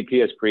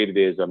ADP has created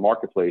is a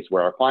marketplace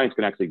where our clients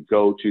can actually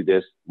go to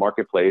this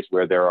marketplace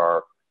where there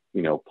are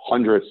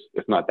hundreds,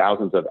 if not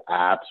thousands of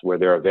apps, where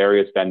there are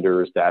various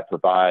vendors that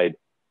provide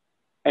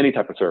any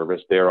type of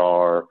service. There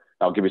are,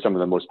 I'll give you some of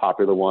the most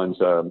popular ones,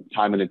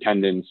 time and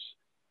attendance,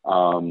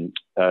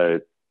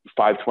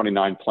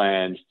 529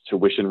 plans,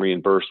 tuition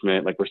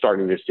reimbursement. Like we're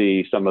starting to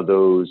see some of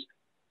those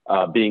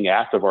being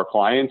asked of our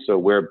clients. So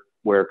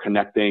we're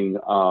connecting,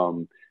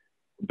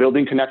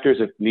 building connectors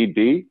if need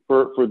be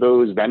for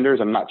those vendors.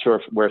 I'm not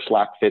sure where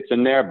Slack fits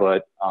in there,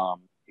 but I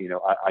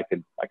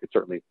could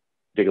certainly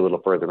dig a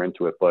little further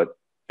into it, but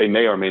they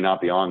may or may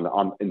not be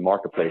in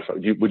Marketplace.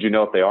 Would you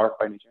know if they are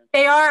by any chance?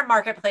 They are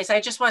Marketplace.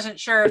 I just wasn't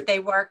sure if they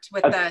worked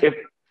with If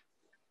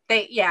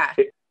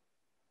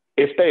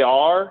they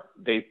are,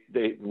 they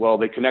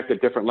connect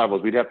at different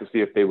levels. We'd have to see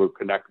if they would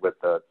connect with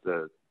the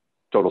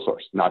total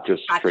source, not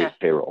just straight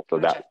payroll. So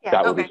that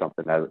would be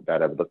something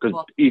that I would look,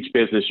 because each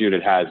business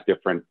unit has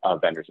different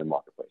vendors in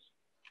Marketplace.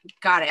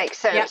 Got it. Makes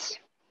sense.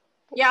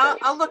 Yeah,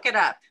 I'll look it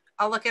up.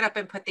 I'll look it up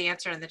and put the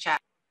answer in the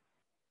chat.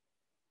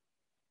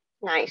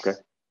 Nice. Okay.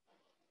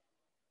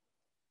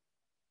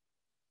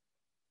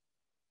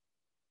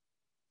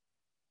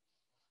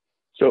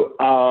 So,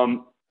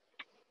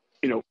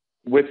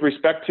 with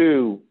respect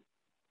to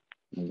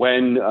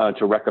when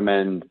to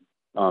recommend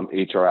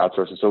HR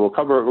outsourcing, so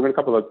we're going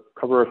to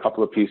cover a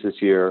couple of pieces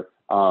here.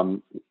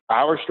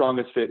 Our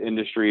strongest fit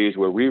industries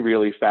where we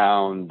really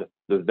found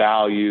the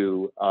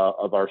value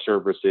of our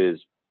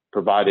services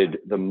provided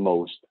the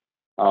most.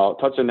 I'll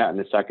touch on that in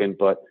a second,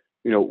 but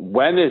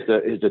when is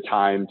the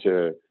time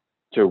to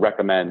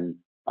recommend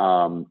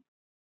the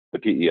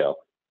PEO?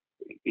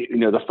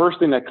 The first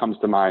thing that comes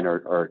to mind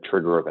are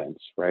trigger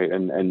events, right?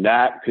 And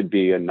that could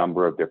be a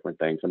number of different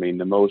things. I mean,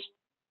 the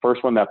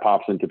first one that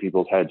pops into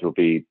people's heads will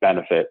be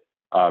benefit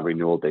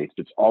renewal dates.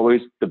 It's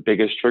always the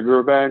biggest trigger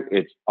event.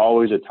 It's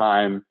always a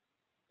time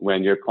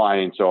when your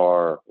clients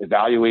are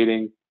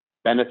evaluating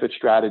benefit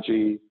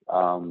strategy.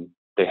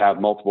 They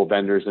have multiple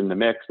vendors in the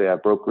mix. They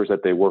have brokers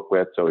that they work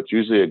with. So it's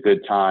usually a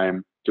good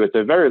time to, at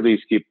the very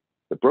least, keep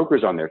the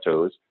brokers on their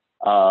toes.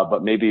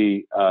 But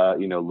maybe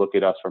look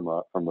at us from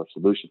a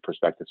solution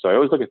perspective. So I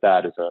always look at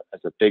that as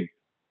a big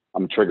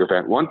trigger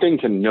event. One thing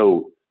to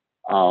note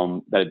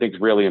that I think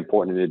is really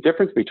important is the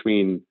difference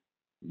between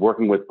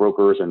working with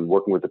brokers and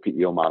working with the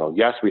PEO model.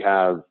 Yes, we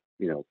have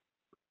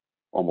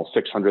almost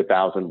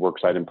 600,000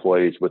 worksite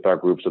employees with our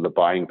group, so the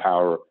buying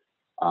power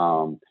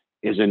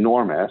is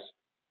enormous.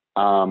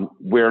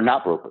 We're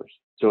not brokers,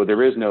 so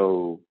there is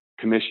no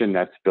commission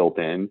that's built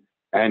in.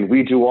 And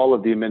we do all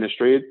of the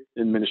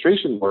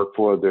administration work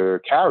for the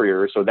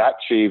carrier, so that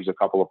shaves a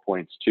couple of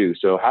points too.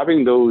 So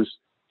having those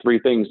three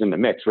things in the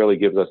mix really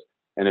gives us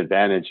an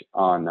advantage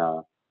from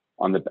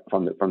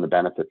the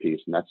benefit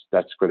piece, and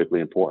that's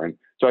critically important.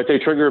 So I'd say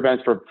trigger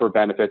events for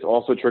benefits,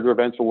 also trigger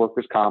events for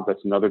workers' comp.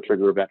 That's another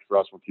trigger event for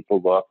us when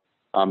people look,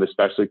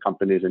 especially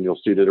companies, and you'll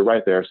see to the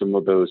right there, some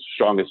of those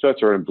strongest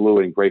fits are in blue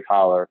and gray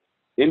collar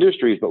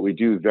industries, but we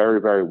do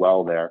very, very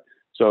well there.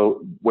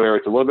 So where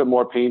it's a little bit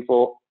more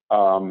painful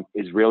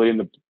is really in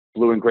the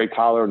blue and gray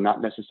collar, not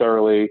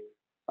necessarily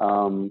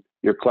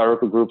your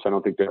clerical groups. I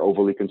don't think they're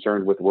overly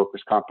concerned with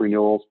workers' comp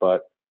renewals,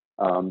 but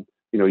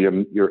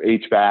your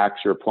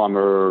HVACs, your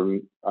plumber,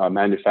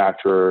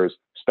 manufacturers,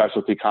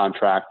 specialty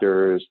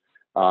contractors,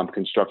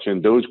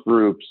 construction, those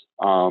groups,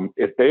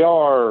 if they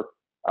are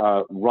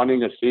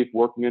running a safe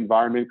working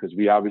environment, because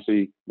we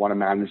obviously want to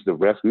manage the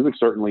risk, we would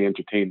certainly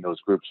entertain those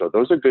groups. So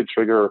those are good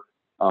trigger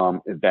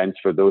events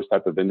for those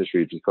type of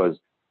industries, because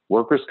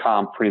workers'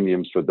 comp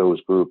premiums for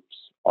those groups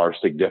are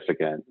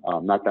significant.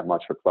 Not that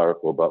much for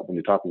clerical, but when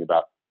you're talking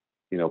about,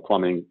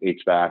 plumbing,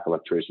 HVAC,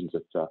 electricians,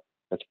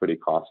 that's pretty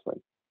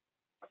costly.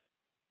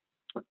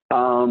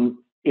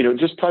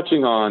 Just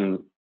touching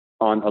on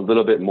a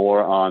little bit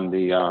more on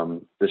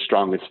the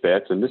strongest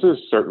fits, and this has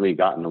certainly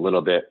gotten a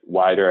little bit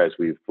wider as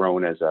we've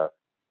grown as a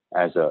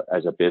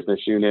business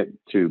unit,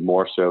 to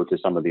more so to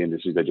some of the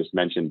industries I just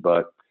mentioned,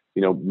 but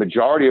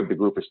majority of the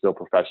group is still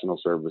professional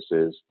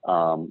services,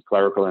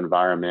 clerical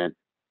environment,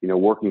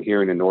 working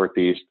here in the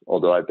Northeast,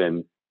 although I've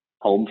been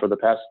home for the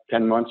past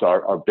 10 months,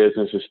 our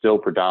business is still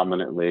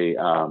predominantly,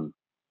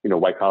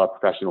 white collar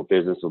professional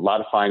business, a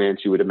lot of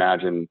finance, you would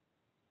imagine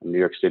in New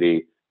York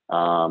City, a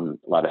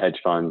lot of hedge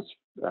funds,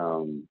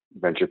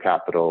 venture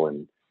capital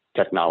and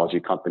technology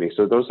companies.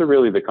 So those are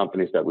really the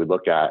companies that we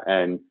look at.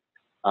 And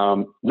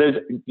Liz,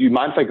 do you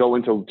mind if I go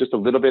into just a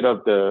little bit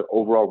of the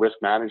overall risk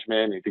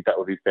management? You think that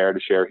would be fair to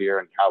share here,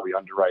 and how we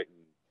underwrite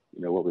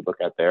and what we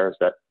look at there? Is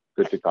that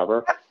good to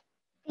cover?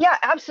 Yeah,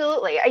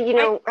 absolutely.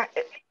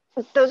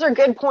 Those are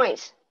good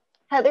points.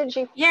 Heather,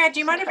 do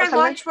you mind if I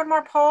launch one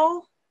more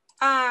poll?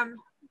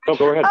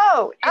 Go ahead.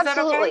 Oh,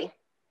 absolutely. Okay?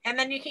 And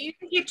then you can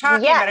keep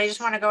talking, yes. But I just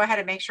want to go ahead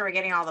and make sure we're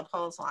getting all the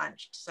polls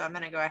launched. So I'm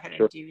going to go ahead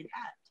and do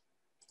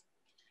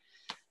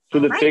that. So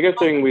the biggest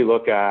thing we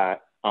look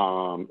at,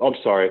 I'm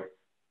sorry,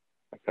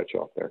 I cut you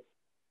off there.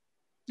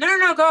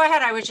 No, go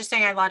ahead. I was just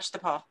saying I launched the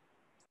poll.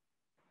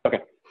 Okay.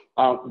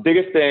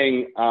 Biggest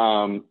thing,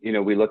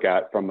 we look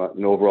at from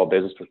an overall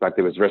business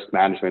perspective is risk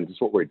management. This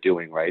is what we're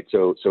doing, right?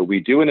 So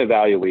we do an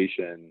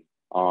evaluation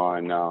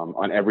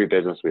on every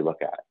business we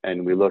look at,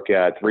 and we look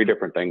at three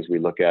different things. We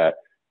look at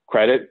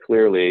credit,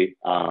 clearly,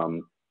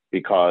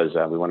 because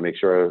we want to make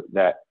sure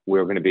that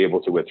we're going to be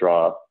able to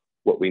withdraw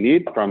what we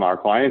need from our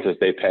clients as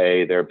they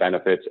pay their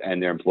benefits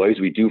and their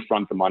employees. We do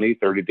front the money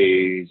 30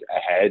 days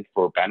ahead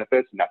for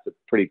benefits, and that's a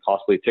pretty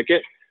costly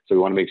ticket. So we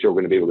want to make sure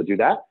we're going to be able to do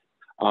that.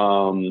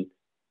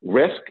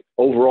 Risk,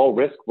 overall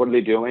risk, what are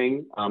they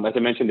doing? As I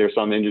mentioned, there's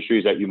some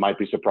industries that you might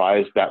be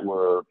surprised that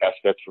were best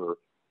fits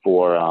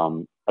for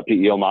a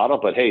PEO model.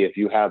 But hey, if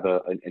you have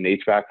an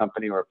HVAC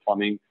company or a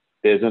plumbing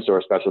business or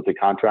a specialty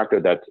contractor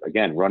that's,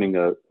 again, running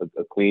a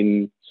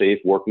clean, safe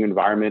working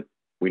environment,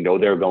 we know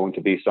there are going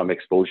to be some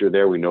exposure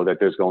there. We know that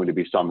there's going to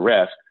be some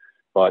risk.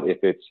 But if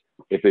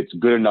it's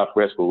good enough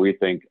risk where we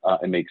think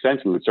it makes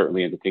sense, we would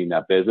certainly entertain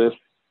that business.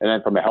 And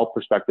then from a health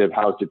perspective,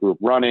 how's the group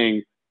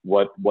running?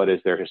 What is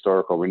their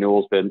historical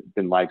renewals been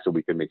like, so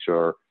we can make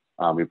sure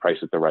we price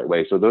it the right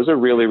way. So those are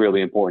really,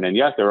 really important. And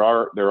yes, there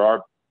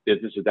are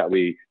businesses that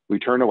we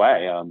turn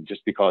away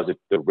just because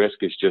the risk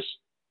is just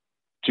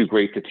too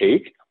great to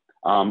take.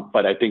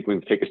 But I think when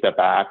we take a step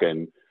back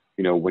and,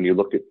 when you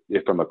look at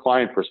it from a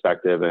client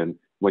perspective and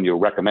when you're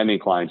recommending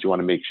clients, you want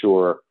to make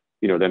sure,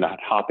 they're not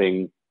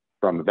hopping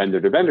from vendor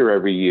to vendor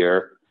every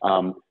year.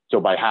 So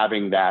by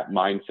having that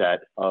mindset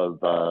of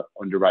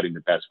underwriting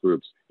the best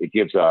groups, it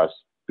gives us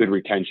good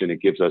retention.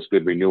 It gives us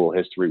good renewal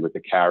history with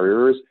the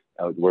carriers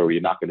where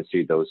you're not going to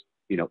see those,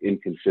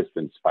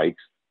 inconsistent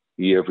spikes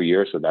year over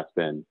year. So that's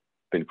been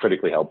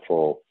critically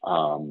helpful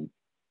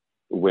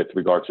with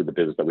regards to the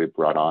business that we've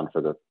brought on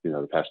for the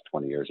past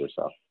 20 years or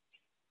so.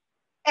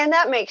 And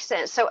that makes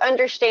sense. So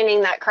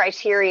understanding that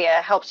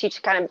criteria helps you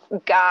to kind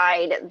of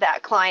guide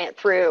that client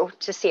through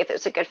to see if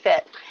it's a good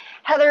fit.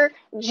 Heather,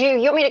 do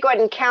you want me to go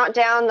ahead and count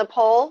down the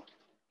poll?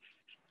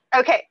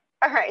 Okay.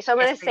 All right. So I'm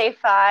going to say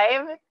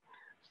 5,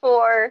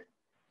 4,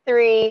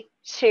 3,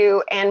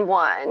 2, and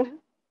 1.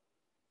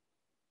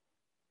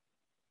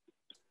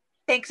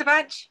 Thanks a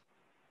bunch.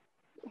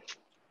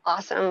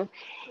 Awesome.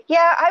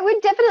 Yeah, I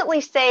would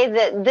definitely say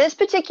that this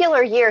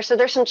particular year, so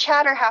there's some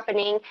chatter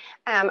happening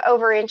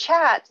over in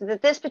chat,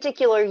 that this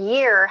particular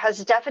year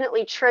has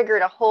definitely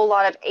triggered a whole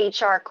lot of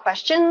HR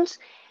questions.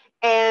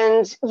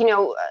 And,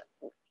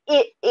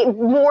 it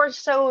more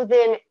so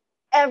than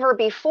ever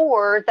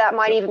before, that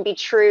might even be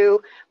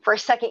true for a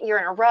second year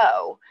in a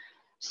row.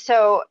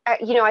 So,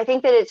 I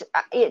think that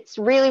it's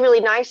really, really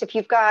nice if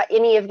you've got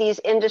any of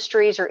these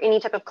industries or any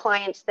type of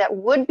clients that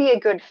would be a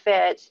good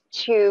fit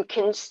to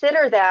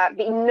consider that,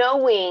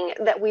 knowing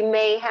that we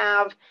may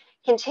have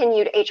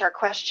continued HR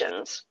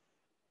questions.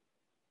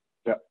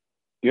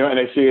 Yeah, and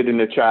I see it in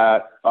the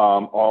chat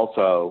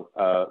also,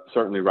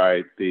 certainly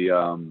right,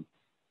 the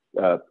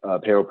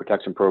payroll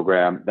protection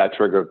program, that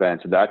trigger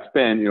event. So that's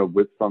been,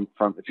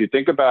 from if you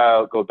think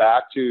about, go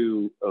back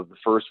to the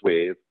first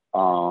wave,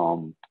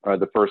 or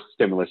the first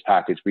stimulus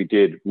package, we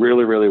did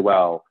really, really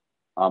well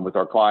with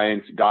our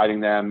clients,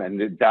 guiding them.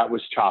 And that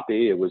was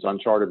choppy. It was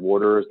uncharted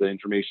waters. The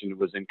information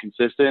was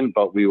inconsistent,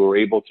 but we were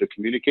able to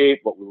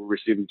communicate what we were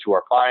receiving to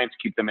our clients,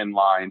 keep them in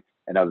line,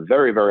 and a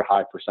very, very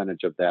high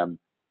percentage of them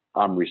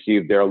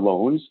received their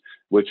loans,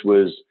 which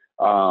was,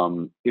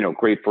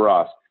 great for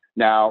us.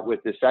 Now,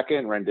 with the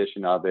second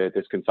rendition of it,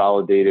 this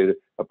Consolidated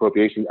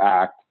Appropriations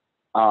Act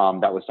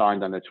that was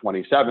signed on the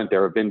 27th,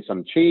 there have been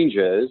some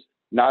changes,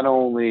 not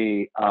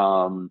only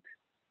kind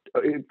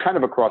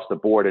of across the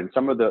board, and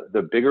some of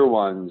the bigger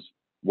ones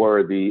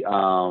were the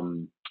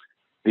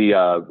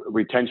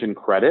retention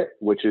credit,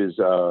 which is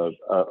a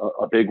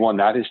big one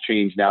that has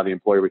changed now, the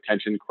employee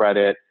retention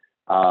credit.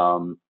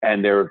 And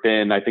there have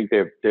been, I think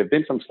there have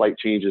been some slight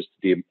changes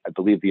to I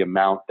believe the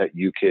amount that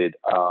you could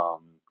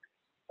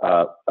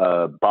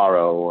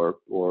borrow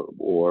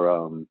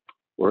or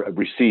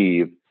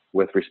receive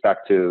with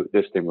respect to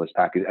this stimulus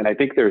package. And I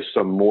think there's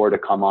some more to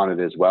come on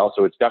it as well.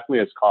 So it's definitely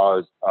has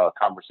caused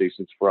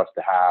conversations for us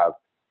to have,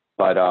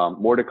 but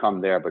more to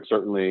come there, but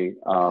certainly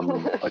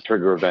a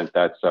trigger event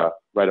that's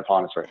right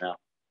upon us right now.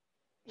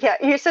 Yeah,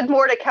 you said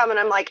more to come, and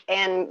I'm like,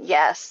 and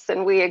yes,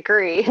 and we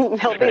agree.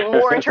 There'll be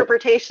more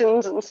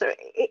interpretations, and so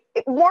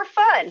more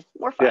fun.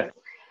 Yeah.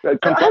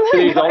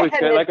 Complexity is always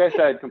good. Like I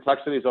said,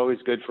 complexity is always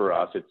good for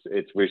us.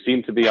 We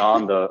seem to be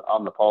on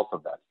the pulse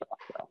of that stuff.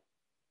 So.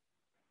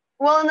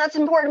 Well, and that's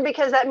important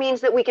because that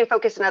means that we can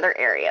focus in other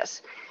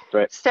areas.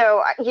 Right.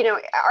 So,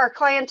 our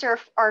clients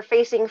are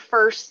facing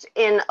first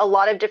in a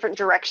lot of different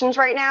directions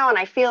right now. And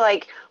I feel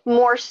like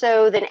more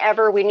so than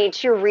ever, we need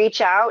to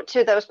reach out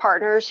to those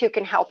partners who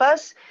can help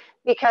us,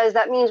 because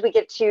that means we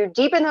get to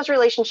deepen those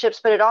relationships,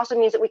 but it also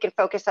means that we can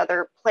focus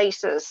other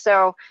places.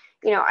 So,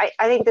 I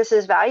think this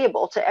is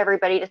valuable to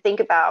everybody to think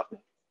about.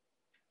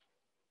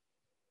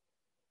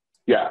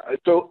 Yeah.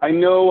 So I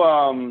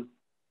know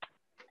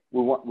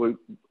we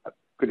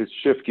going to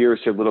shift gears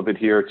a little bit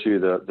here to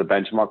the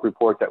benchmark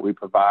report that we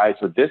provide.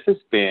 So this has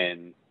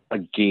been a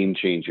game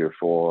changer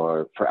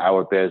for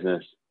our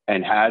business,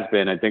 and has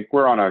been. I think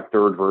we're on our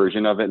 3rd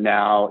version of it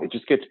now. It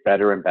just gets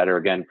better and better.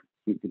 Again,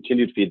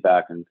 continued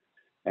feedback.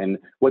 And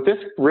what this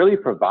really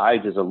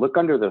provides is a look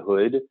under the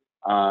hood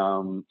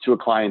to a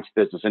client's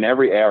business in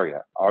every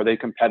area. Are they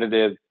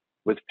competitive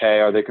with pay?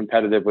 Are they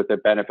competitive with their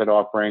benefit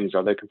offerings?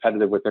 Are they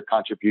competitive with their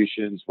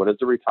contributions? What does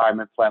the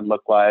retirement plan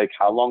look like?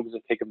 How long does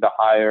it take them to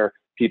hire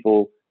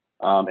people?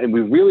 And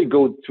we really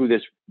go through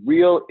this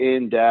real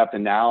in-depth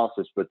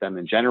analysis with them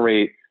and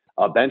generate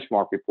a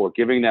benchmark report,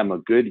 giving them a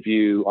good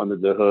view under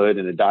the hood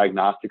and a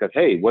diagnostic of,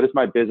 hey, what does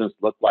my business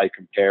look like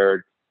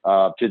compared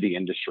to the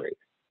industry?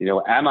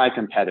 Am I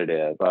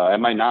competitive?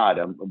 Am I not?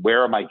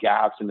 Where are my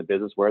gaps in the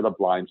business? Where are the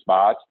blind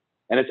spots?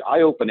 And it's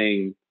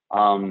eye-opening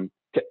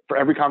for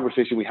every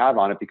conversation we have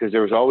on it, because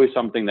there was always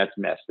something that's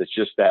missed. It's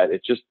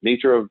just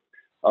nature of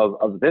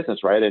the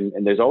business, right?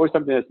 And there's always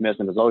something that's missed,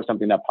 and there's always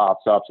something that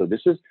pops up. So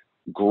this is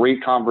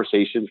great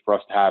conversations for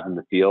us to have in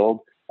the field.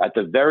 At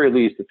the very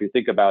least, if you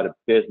think about a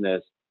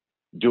business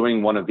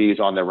doing one of these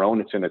on their own,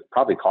 it's going to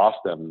probably cost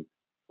them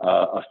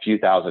a few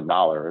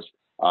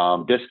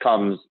 $1,000s. This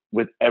comes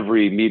with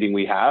every meeting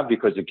we have,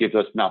 because it gives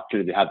us an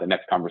opportunity to have the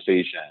next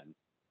conversation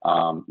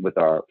with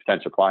our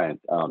potential client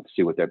to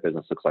see what their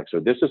business looks like. So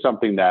this is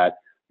something that,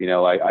 you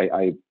know,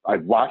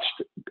 I've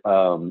watched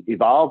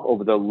evolve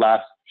over the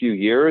last few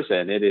years,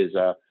 and it is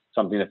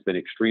something that's been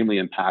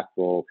extremely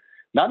impactful,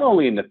 not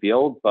only in the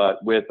field,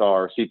 but with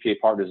our CPA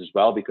partners as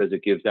well, because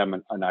it gives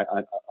them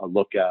a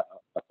look at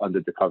under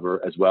the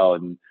cover as well,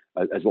 and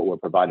as what we're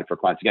providing for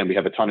clients. Again, we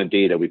have a ton of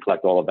data. We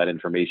collect all of that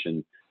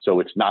information, so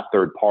it's not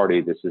third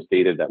party. This is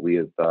data that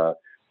we've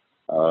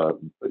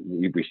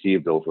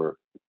received over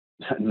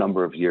a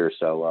number of years.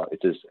 So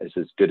it's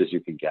as good as you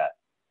can get.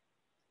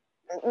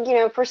 You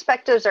know,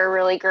 perspectives are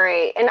really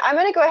great. And I'm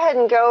going to go ahead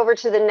and go over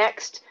to the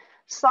next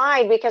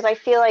slide, because I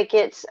feel like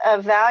it's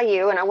of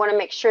value and I want to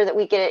make sure that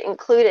we get it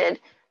included.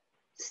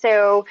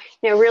 So,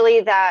 you know,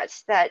 really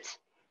that's that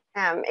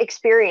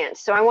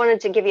experience. So I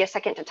wanted to give you a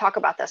second to talk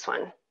about this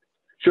one.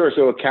 Sure.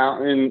 So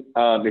accountant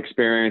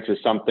experience is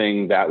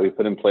something that we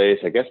put in place,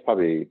 I guess,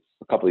 probably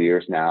a couple of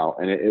years now.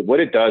 And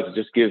what it does, it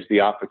just gives the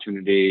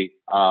opportunity,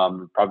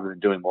 probably been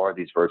doing more of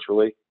these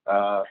virtually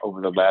over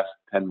the last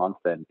 10 months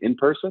than in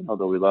person,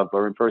 although we love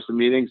our in-person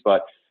meetings,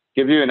 but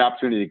give you an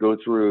opportunity to go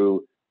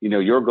through, you know,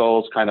 your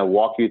goals, kind of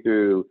walk you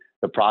through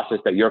the process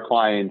that your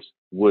clients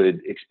would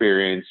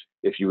experience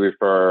if you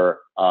refer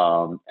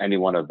any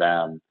one of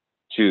them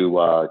to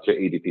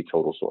ADP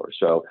Total Source.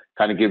 So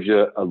kind of gives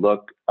you a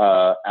look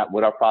at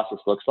what our process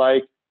looks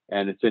like,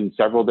 and it's in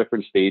several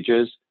different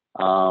stages.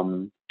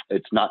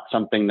 It's not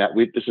something that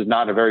this is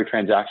not a very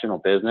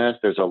transactional business.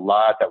 There's a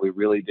lot that we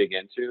really dig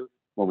into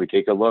when we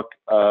take a look,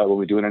 when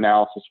we do an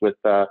analysis with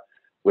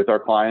our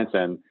clients.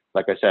 And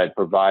like I said,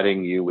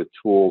 providing you with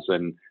tools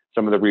and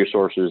some of the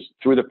resources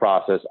through the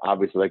process,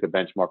 obviously like a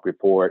benchmark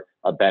report,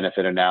 a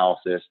benefit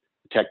analysis,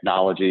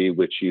 technology,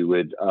 which you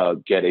would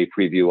get a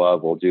preview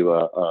of. We'll do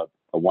a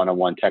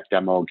one-on-one tech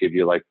demo, give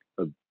you like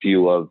a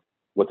view of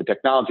what the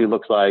technology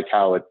looks like,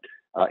 how it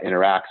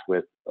interacts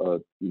with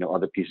you know,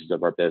 other pieces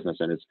of our business,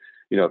 and it's,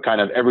 you know,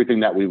 kind of everything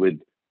that we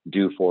would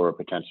do for a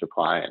potential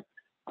client.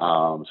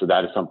 So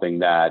that is something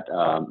that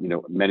you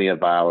know, many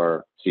of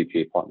our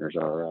CPA partners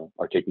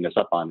are taking us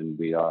up on, and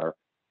we are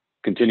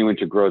continuing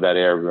to grow that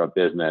area of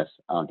business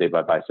day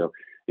by day. So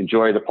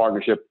enjoy the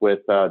partnership with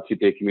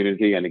CPA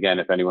community, and again,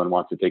 if anyone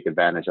wants to take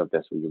advantage of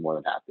this, we'd be more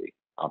than happy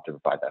to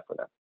provide that for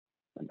them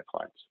and the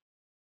clients.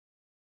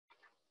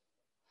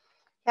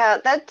 Yeah,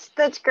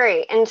 that's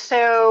great. And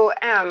so,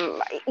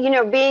 you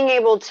know, being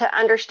able to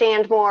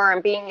understand more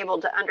and being able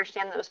to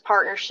understand those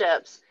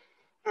partnerships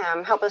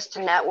help us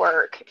to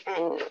network,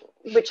 and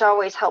which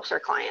always helps our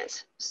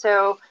clients.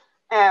 So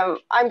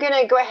I'm going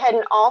to go ahead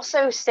and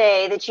also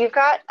say that you've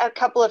got a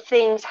couple of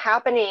things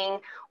happening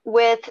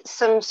with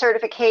some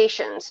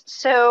certifications.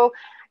 So,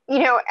 you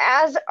know,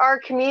 as our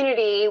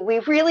community, we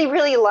really,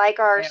 really like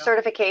our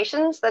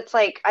certifications. That's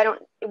like,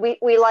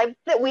 we like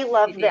that, we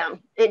love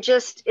them.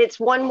 It's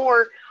one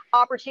more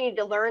opportunity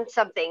to learn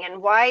something.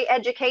 And why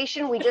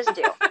education? We just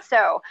do.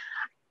 So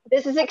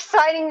this is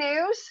exciting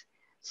news.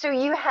 So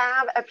you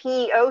have a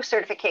PEO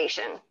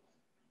certification.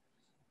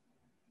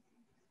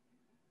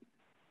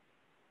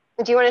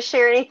 Do you want to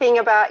share anything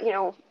about, you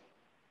know,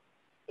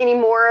 any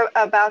more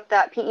about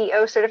that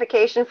PEO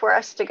certification for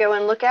us to go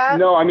and look at?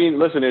 No, I mean,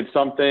 listen, it's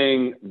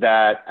something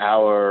that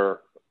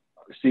our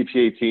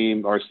CPA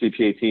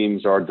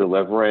teams are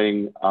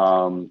delivering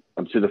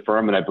to the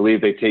firm, and I believe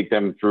they take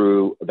them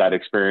through that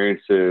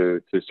experience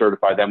to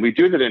certify them. We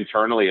do that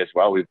internally as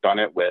well. We've done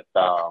it with,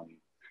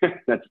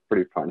 that's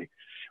pretty funny.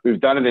 We've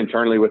done it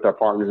internally with our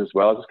partners as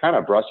well, just kind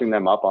of brushing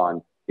them up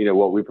on, you know,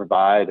 what we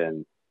provide,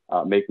 and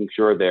making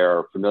sure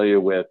they're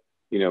familiar with,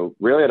 you know,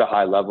 really at a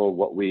high level,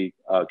 what we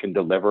can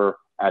deliver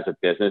as a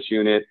business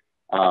unit.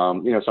 You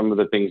know, some of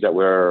the things that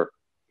we're,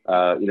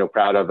 you know,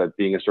 proud of as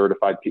being a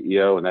certified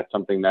PEO, and that's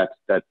something that's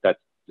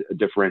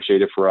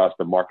differentiated for us,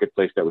 the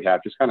marketplace that we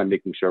have, just kind of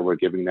making sure we're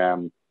giving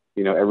them,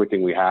 you know,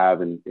 everything we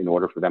have in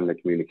order for them to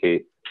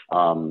communicate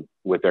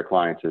with their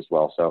clients as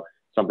well. So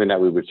something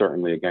that we would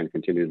certainly, again,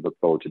 continue to look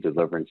forward to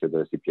delivering to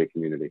the CPA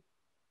community.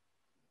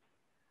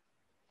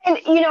 And,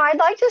 you know, I'd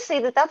like to say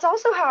that that's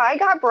also how I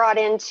got brought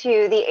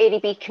into the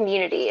ADP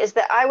community, is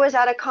that I was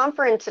at a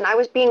conference and I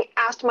was being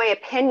asked my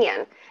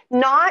opinion.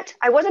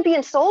 I wasn't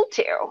being sold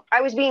to.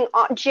 I was being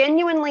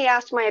genuinely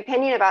asked my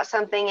opinion about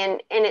something,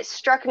 and it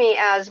struck me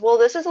as, well,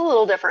 this is a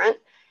little different.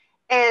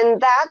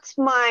 And that's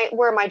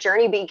where my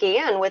journey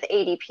began with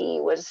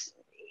ADP, was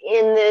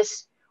in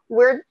this,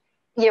 we're,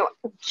 you know,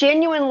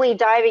 genuinely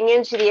diving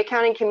into the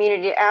accounting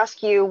community to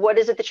ask you, what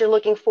is it that you're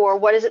looking for?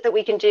 What is it that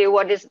we can do?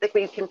 What is it that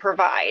we can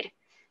provide?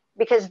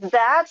 Because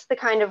that's the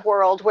kind of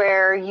world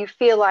where you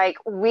feel like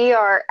we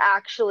are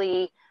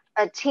actually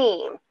a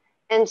team.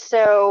 And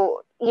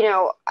so,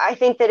 I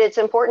think that it's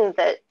important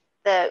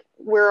that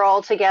we're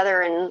all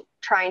together and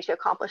trying to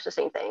accomplish the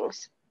same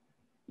things.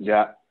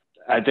 Yeah.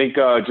 I think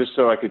just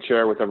so I could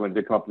share with everyone,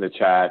 did come up in the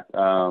chat,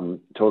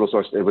 Total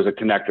Source, it was a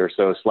connector.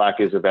 So Slack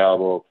is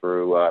available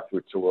through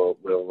so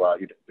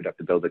we'd have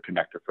to build a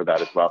connector for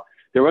that as well.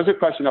 There was a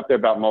question up there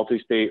about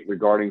multi-state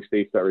regarding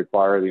states that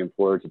require the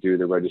employer to do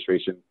the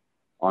registration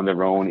on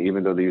their own,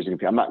 even though they're using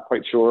a I'm not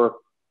quite sure.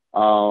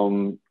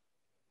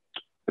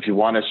 If you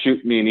want to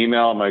shoot me an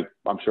email,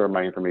 I'm sure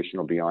my information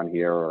will be on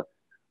here, or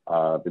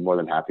I'd be more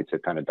than happy to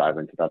kind of dive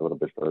into that a little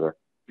bit further.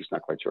 Just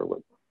not quite sure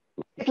what.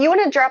 If you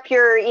want to drop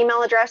your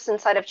email address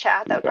inside of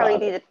chat, that would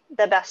probably be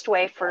the best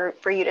way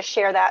for you to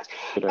share that.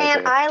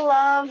 And I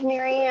love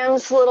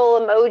Miriam's little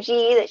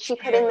emoji that she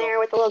put in there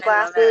with the little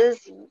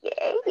glasses.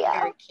 Yeah.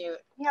 Very cute.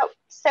 Yep,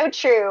 so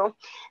true.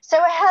 So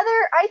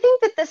Heather, I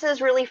think that this is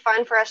really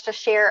fun for us to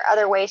share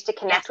other ways to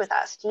connect with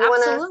us. Do you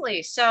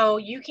Absolutely. So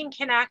you can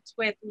connect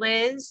with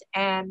Liz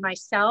and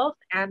myself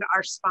and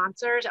our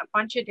sponsors a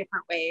bunch of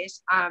different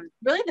ways.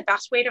 Really the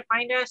best way to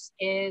find us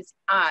is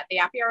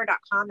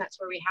thehappyhour.com. That's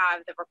where we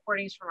have the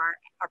recordings from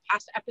our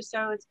past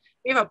episodes.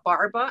 We have a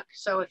bar book.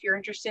 So if you're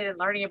interested in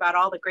learning about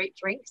all the great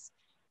drinks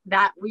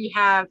that we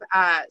have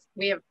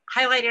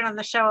highlighted on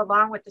the show,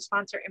 along with the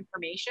sponsor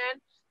information,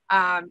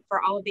 for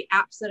all of the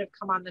apps that have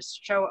come on this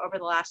show over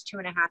the last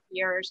 2.5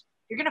 years,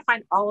 you're going to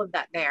find all of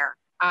that there.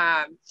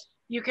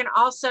 You can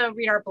also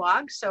read our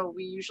blog. So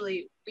we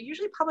usually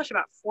publish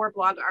about 4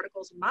 blog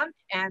articles a month.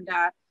 And,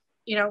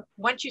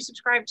 once you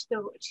subscribe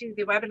to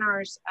the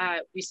webinars,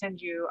 we send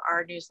you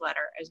our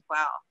newsletter as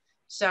well.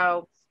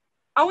 So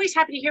always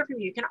happy to hear from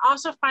you. You can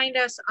also find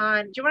us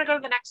on, do you want to go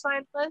to the next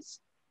slide, Liz?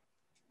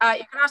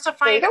 You can also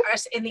find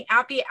us in the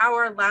Appy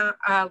Hour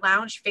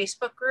Lounge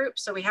Facebook group.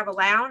 So we have a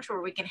lounge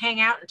where we can hang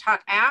out and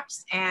talk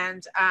apps,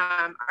 and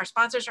our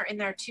sponsors are in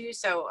there too.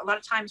 So a lot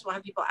of times we'll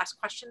have people ask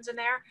questions in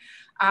there.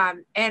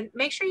 And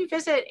make sure you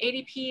visit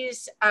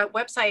ADP's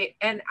website.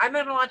 And I'm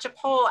going to launch a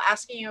poll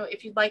asking you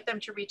if you'd like them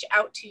to reach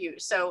out to you.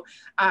 So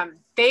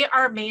they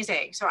are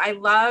amazing. So I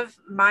love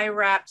my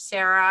rep,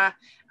 Sarah.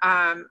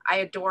 I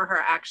adore her,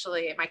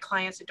 actually. My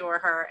clients adore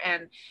her.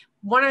 And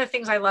one of the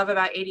things I love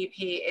about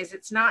ADP is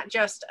it's not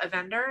just a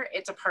vendor,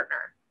 it's a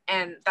partner.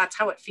 And that's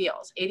how it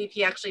feels.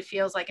 ADP actually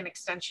feels like an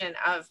extension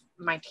of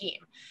my team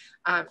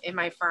in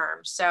my firm.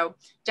 So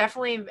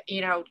definitely,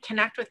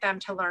 connect with them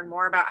to learn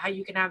more about how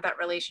you can have that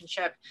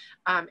relationship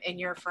in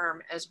your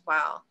firm as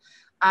well.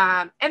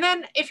 And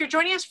then if you're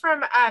joining us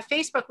from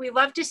Facebook, we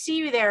love to see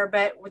you there,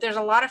 but there's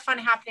a lot of fun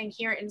happening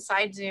here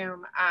inside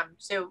Zoom.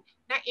 So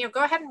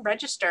go ahead and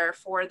register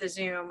for the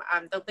Zoom.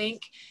 The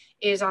link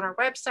is on our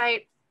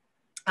website.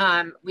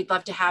 We'd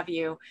love to have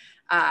you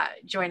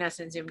join us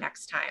in Zoom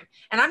next time.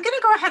 And I'm going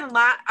to go ahead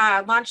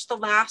and launch the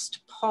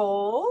last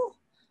poll.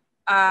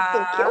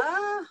 Thank you.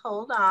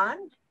 Hold on.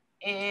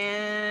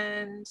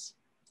 And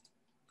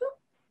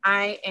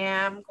I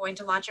am going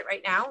to launch it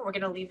right now. We're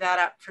going to leave that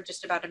up for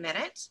just about a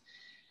minute.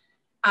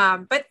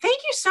 But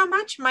thank you so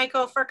much,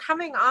 Michael, for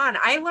coming on.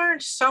 I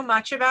learned so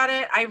much about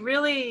it. I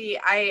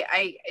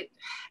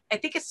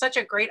think it's such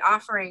a great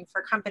offering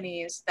for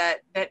companies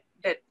that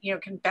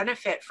can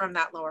benefit from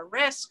that lower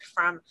risk,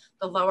 from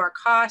the lower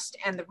cost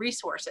and the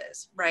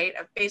resources, right?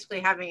 Of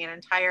basically having an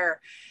entire,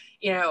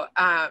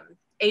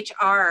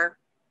 HR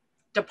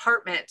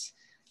department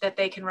that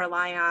they can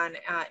rely on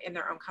in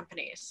their own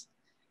companies.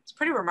 It's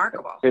pretty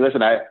remarkable. Hey,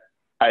 listen, I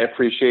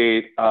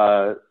appreciate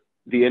the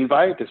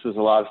invite. This was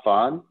a lot of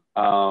fun.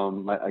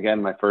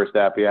 Again, my first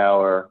happy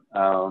hour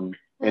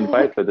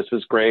invite, so this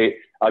was great.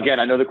 Again,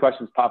 I know the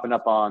question's popping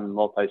up on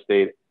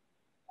multi-state.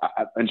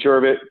 I'm sure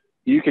of it.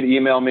 You can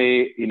email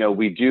me.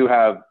 We do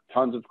have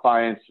tons of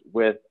clients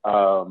with,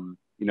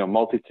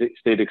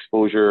 multi-state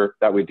exposure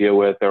that we deal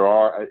with.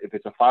 If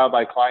it's a file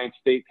by client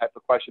state type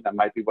of question, that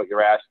might be what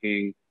you're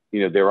asking.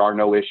 There are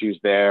no issues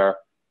there,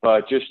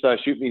 but just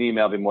shoot me an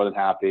email. I'll be more than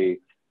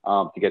happy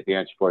to get the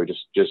answer for you.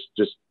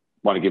 Just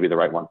want to give you the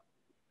right one.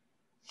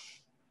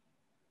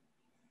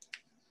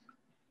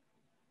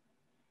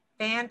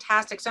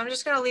 Fantastic. So I'm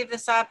just going to leave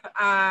this up.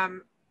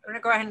 I'm going to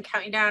go ahead and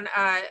count you down.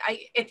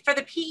 For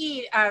the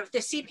PE, the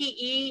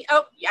CPE.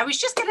 Oh, I was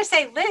just going to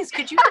say, Liz,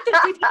 could you put the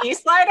CPE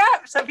slide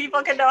up so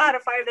people can know how to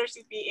find their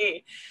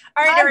CPE?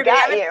 All right,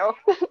 everybody.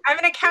 I'm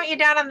going to count you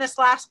down on this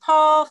last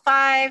poll.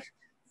 5,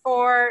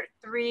 4,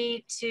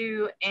 3,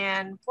 2,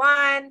 and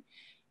 1.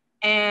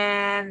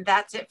 And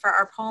that's it for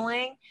our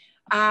polling.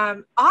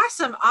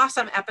 Awesome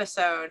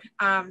episode.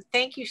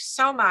 Thank you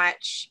so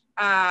much.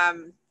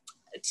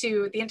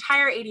 To the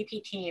entire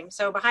ADP team.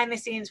 So behind the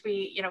scenes,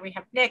 we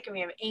have Nick and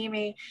we have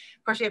Amy.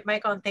 Of course, we have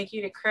Michael, and thank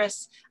you to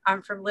Chris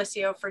from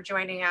Liscio for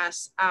joining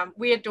us.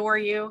 We adore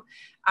you.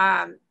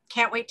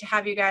 Can't wait to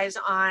have you guys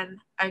on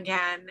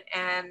again.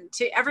 And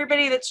to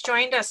everybody that's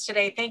joined us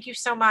today, thank you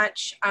so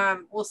much.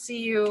 We'll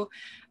see you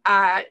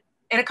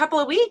in a couple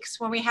of weeks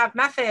when we have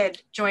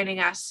Method joining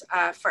us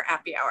for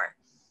Happy Hour.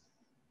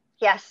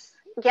 Yes.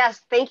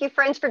 Thank you,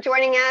 friends, for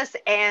joining us.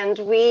 And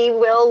we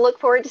will look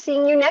forward to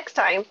seeing you next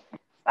time.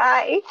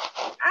 Bye.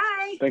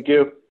 Bye. Thank you.